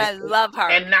 And I Exactly. love her.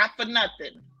 And not for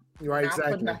nothing. Right? Not for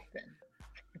Exactly. nothing.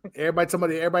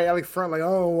 Everybody Alex front like, oh,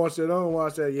 I don't watch that. I don't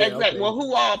watch that. Yeah. Exactly. Okay. Well,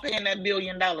 who all paying that $1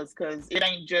 billion? Because it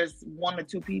ain't just one or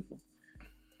two people.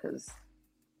 Because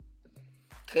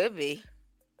Could be.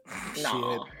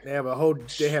 no,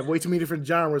 Shit. They have way too many different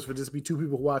genres for just be two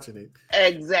people watching it.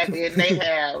 exactly. And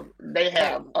they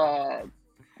have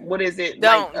what is it?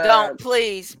 Don't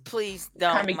please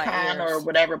don't. Comic my Con or ears.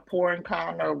 whatever, Porn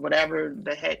Con or whatever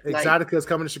the heck. Like, Exotica's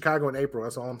coming to Chicago in April.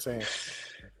 That's all I'm saying.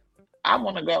 I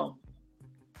want to go.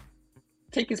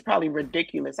 Tickets probably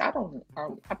ridiculous. I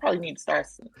probably need to start.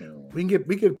 We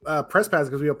can press pass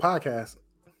because we have a podcast.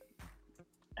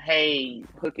 Hey,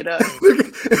 hook it up.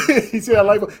 He said, "I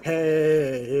like."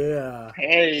 Hey, yeah,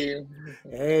 Hey,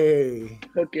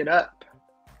 hook it up.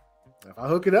 If I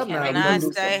hook it up now, Can we I can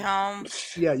do stay something. home?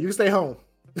 Yeah, you can stay home.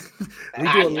 We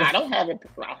I do a- don't have it.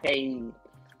 Hey,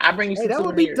 I bring you Hey, some that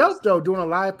would be souvenirs. dope though. Doing a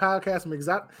live podcast from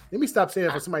Exotic. Let me stop saying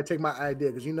it for somebody to take my idea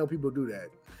because you know people do that.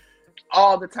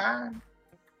 All the time.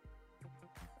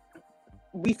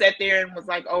 We sat there and was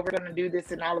like, "Oh, we're gonna do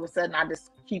this," and all of a sudden, I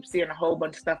just keep seeing a whole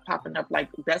bunch of stuff popping up. Like,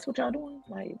 that's what y'all doing?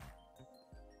 Like,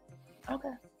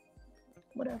 okay,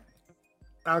 whatever.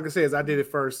 All I can say is I did it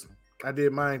first. I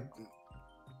did mine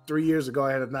 3 years ago.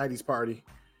 I had a '90s party,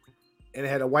 and it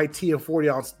had a white tea and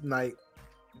 40-ounce night.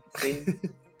 See?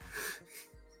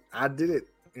 I did it.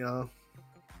 You know.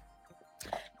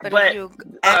 But But, if you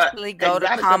actually go to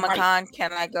Exotica Comic Con,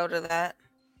 can I go to that?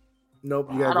 Nope.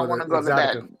 You I gotta don't want to go to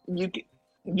Exotica. that.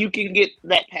 You can get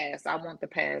that pass. I want the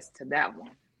pass to that one.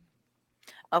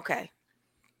 Okay.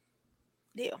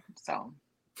 Deal. So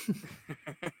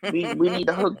we need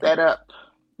to hook that up.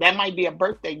 That might be a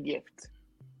birthday gift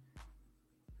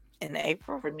In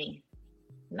April? for me.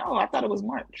 No, I thought it was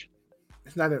March.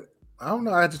 It's not. I don't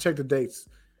know. I have to check the dates.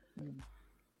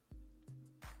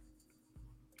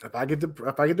 If I get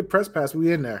the press pass,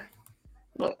 we in there.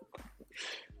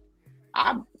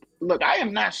 Look, I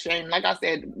am not ashamed. Like I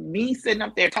said, me sitting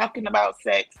up there talking about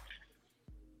sex,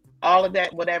 all of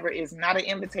that, whatever, is not an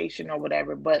invitation or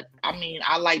whatever. But I mean,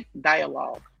 I like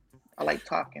dialogue. I like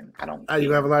talking. I don't.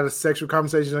 You have a lot of sexual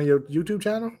conversations on your YouTube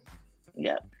channel.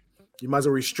 Yep. You might as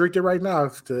well restrict it right now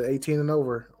to 18 and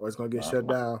over, or it's gonna get shut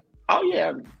down. Oh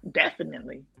yeah,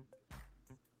 definitely.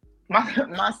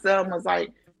 My son was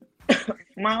like,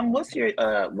 "Mom, what's your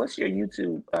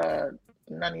YouTube?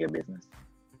 None of your business."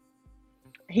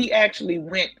 He actually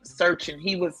went searching.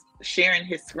 He was sharing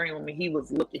his screen with me. He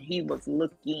was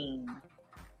looking.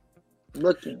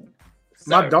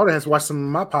 My Sir. daughter has watched some of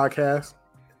my podcasts.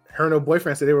 Her and her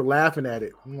boyfriend said they were laughing at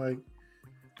it. I'm like,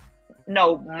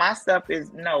 No, my stuff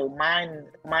is no.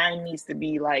 Mine needs to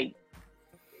be like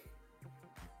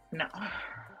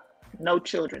no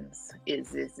children's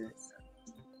is this.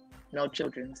 No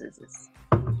children's is this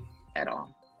at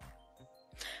all.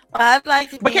 Well, I'd like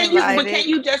to But be invited. can't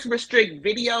you just restrict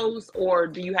videos, or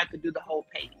do you have to do the whole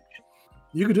page?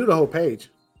 you can do the whole page.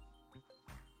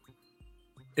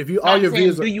 If you No, all I'm your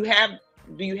saying, videos,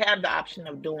 do you have the option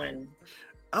of doing?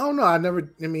 I don't know.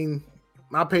 I mean,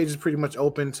 my page is pretty much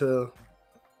open to.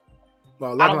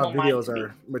 Well, a I lot don't of want my mine videos to be.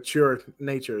 are mature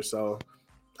nature, so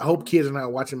I hope kids are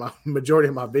not watching my majority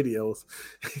of my videos.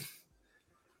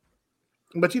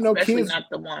 But you know, Especially kids not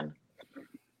the one.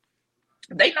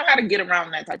 They know how to get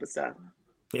around that type of stuff.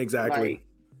 exactly. Like,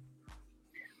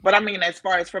 but I mean, as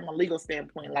far as from a legal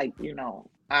standpoint, like,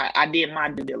 I did my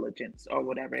due diligence or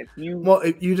whatever. If you Well,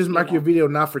 if you just mark know. your video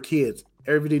not for kids,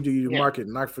 every video you Yeah. mark it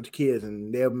not for the kids,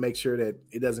 and they'll make sure that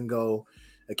it doesn't go.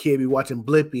 A kid be watching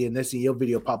Blippi, and they see your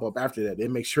video pop up after that. They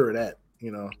make sure of that,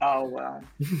 Oh well,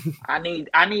 I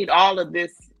need all of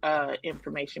this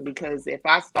information, because if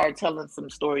I start telling some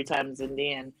story times and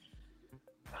then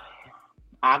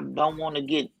I don't want to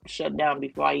get shut down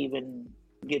before I even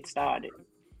get started.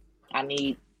 I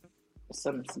need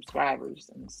some subscribers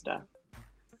and stuff.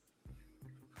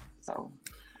 So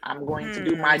I'm going to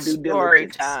do my due story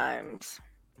diligence. times.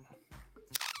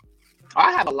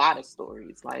 I have a lot of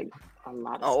stories, like a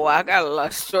lot of Oh, I got a lot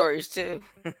of stories too.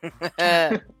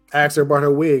 Ask her about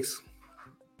her wigs.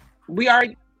 we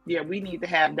need to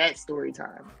have that story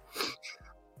time.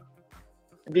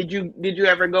 Did you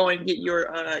ever go and get your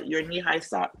knee-high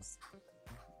socks?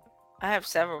 I have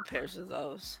several pairs of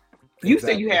those. You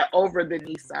said you Exactly. had over the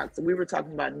knee socks. We were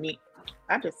talking about knee.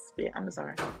 I just spit. I'm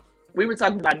sorry. We were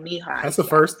talking about knee high. That's the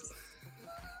first.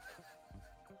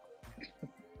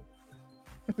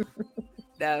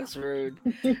 That was rude.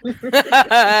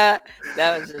 That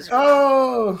was just rude.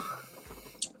 Oh,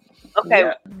 Okay.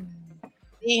 Yeah.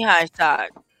 Knee high sock.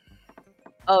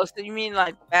 Oh, so you mean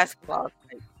like basketball?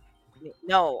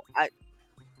 No, I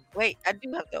do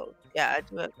have those. Yeah, I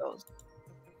do have those.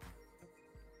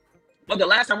 Well, the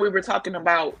last time we were talking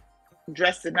about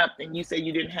dressing up, and you said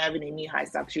you didn't have any knee-high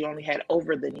socks. You only had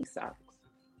over the knee socks.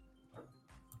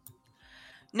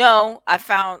 No, I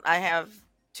have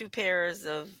 2 pairs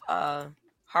of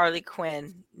Harley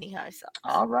Quinn knee high socks.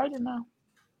 All right, now.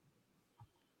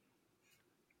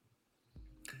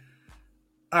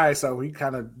 all right. So we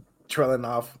kind of trailing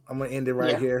off. I'm gonna end it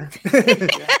right Yeah. here.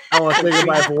 I want to thank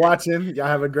everybody for watching. Y'all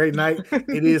have a great night.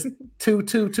 It is 2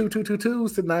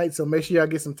 tonight, so make sure y'all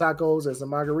get some tacos and some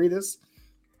margaritas.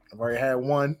 I've already had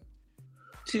one.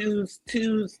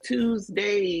 Tuesdays.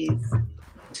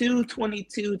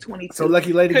 2/22/22. So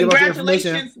Lucky Lady, give us the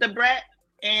information. Congratulations, Debrat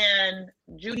and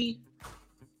Judy,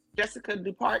 Jessica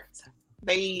Dupart.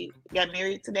 They got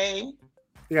married today.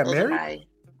 You got Those are married?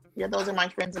 those are my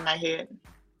friends in my head.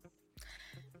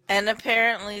 And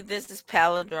apparently this is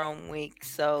Palindrome week,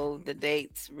 so the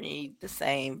dates read the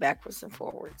same backwards and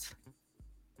forwards.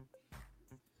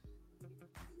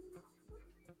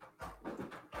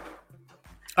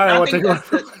 All right, I I want to think thank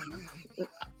that's everybody.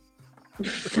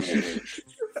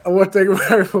 I want to thank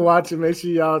everybody for watching. Make sure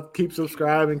y'all keep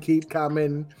subscribing, keep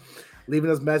commenting,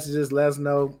 leaving us messages. Let us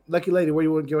know. Lucky Lady, where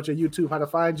you want to give us your YouTube, how to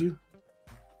find you?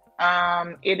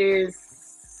 It is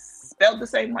spelled the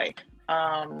same way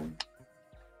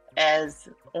as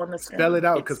on the screen. Spell it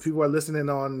out because It's, people are listening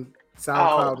on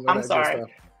SoundCloud. and all I'm that good sorry.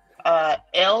 stuff.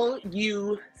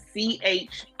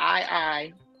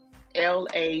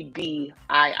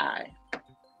 LUCHIILADII.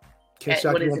 Ken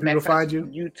Shock, you want people to find you?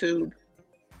 YouTube.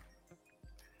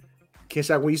 Ken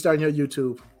Shock, when you starting your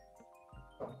YouTube?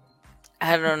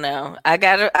 I don't know. I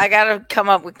gotta come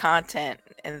up with content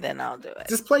and then I'll do it.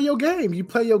 Just play your game. You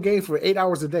play your game for 8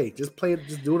 hours a day. Just play it.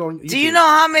 Just do it on YouTube. Do you know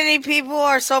how many people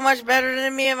are so much better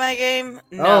than me in my game?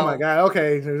 No. Oh my God.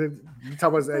 Okay. You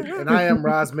talk about, and I am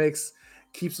Roz Mix.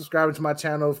 Keep subscribing to my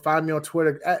channel. Find me on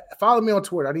Twitter. Follow me on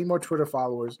Twitter. I need more Twitter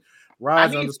followers. I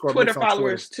Roz need _Mix Twitter on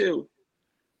followers too.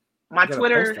 My gotta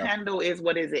Twitter post that. handle is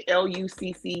what is it?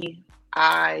 LUCCI.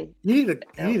 You need to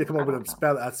come up with a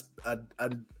spell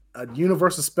a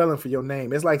universal spelling for your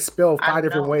name. It's like spelled I 5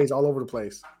 different know. ways all over the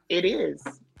place. It is.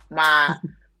 My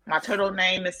turtle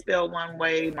name is spelled one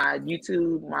way. My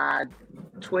YouTube, my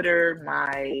Twitter,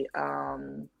 my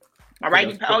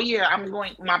writing. Oh yeah, I'm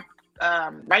going my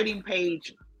writing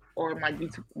page or my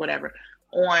YouTube, whatever,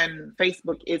 on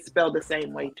Facebook is spelled the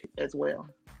same way as well.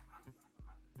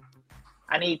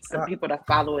 I need some people to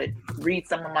follow it, read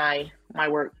some of my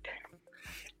work.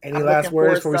 Any I'm last looking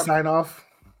words for before we some- sign off?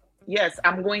 Yes,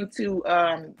 I'm going to.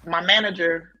 My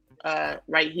manager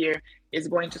right here is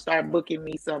going to start booking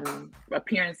me some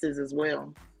appearances as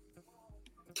well.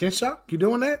 Kenshaw, you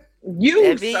doing that? You,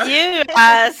 That'd be sir. you,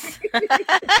 us.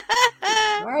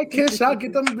 All right, Kenshaw,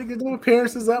 get them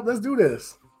appearances up. Let's do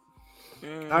this. All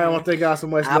right, I want to thank y'all so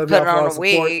much. I'll Love put y'all it for all on the a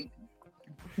support. wig.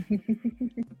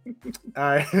 All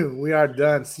right, we are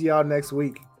done. See y'all next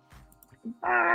week.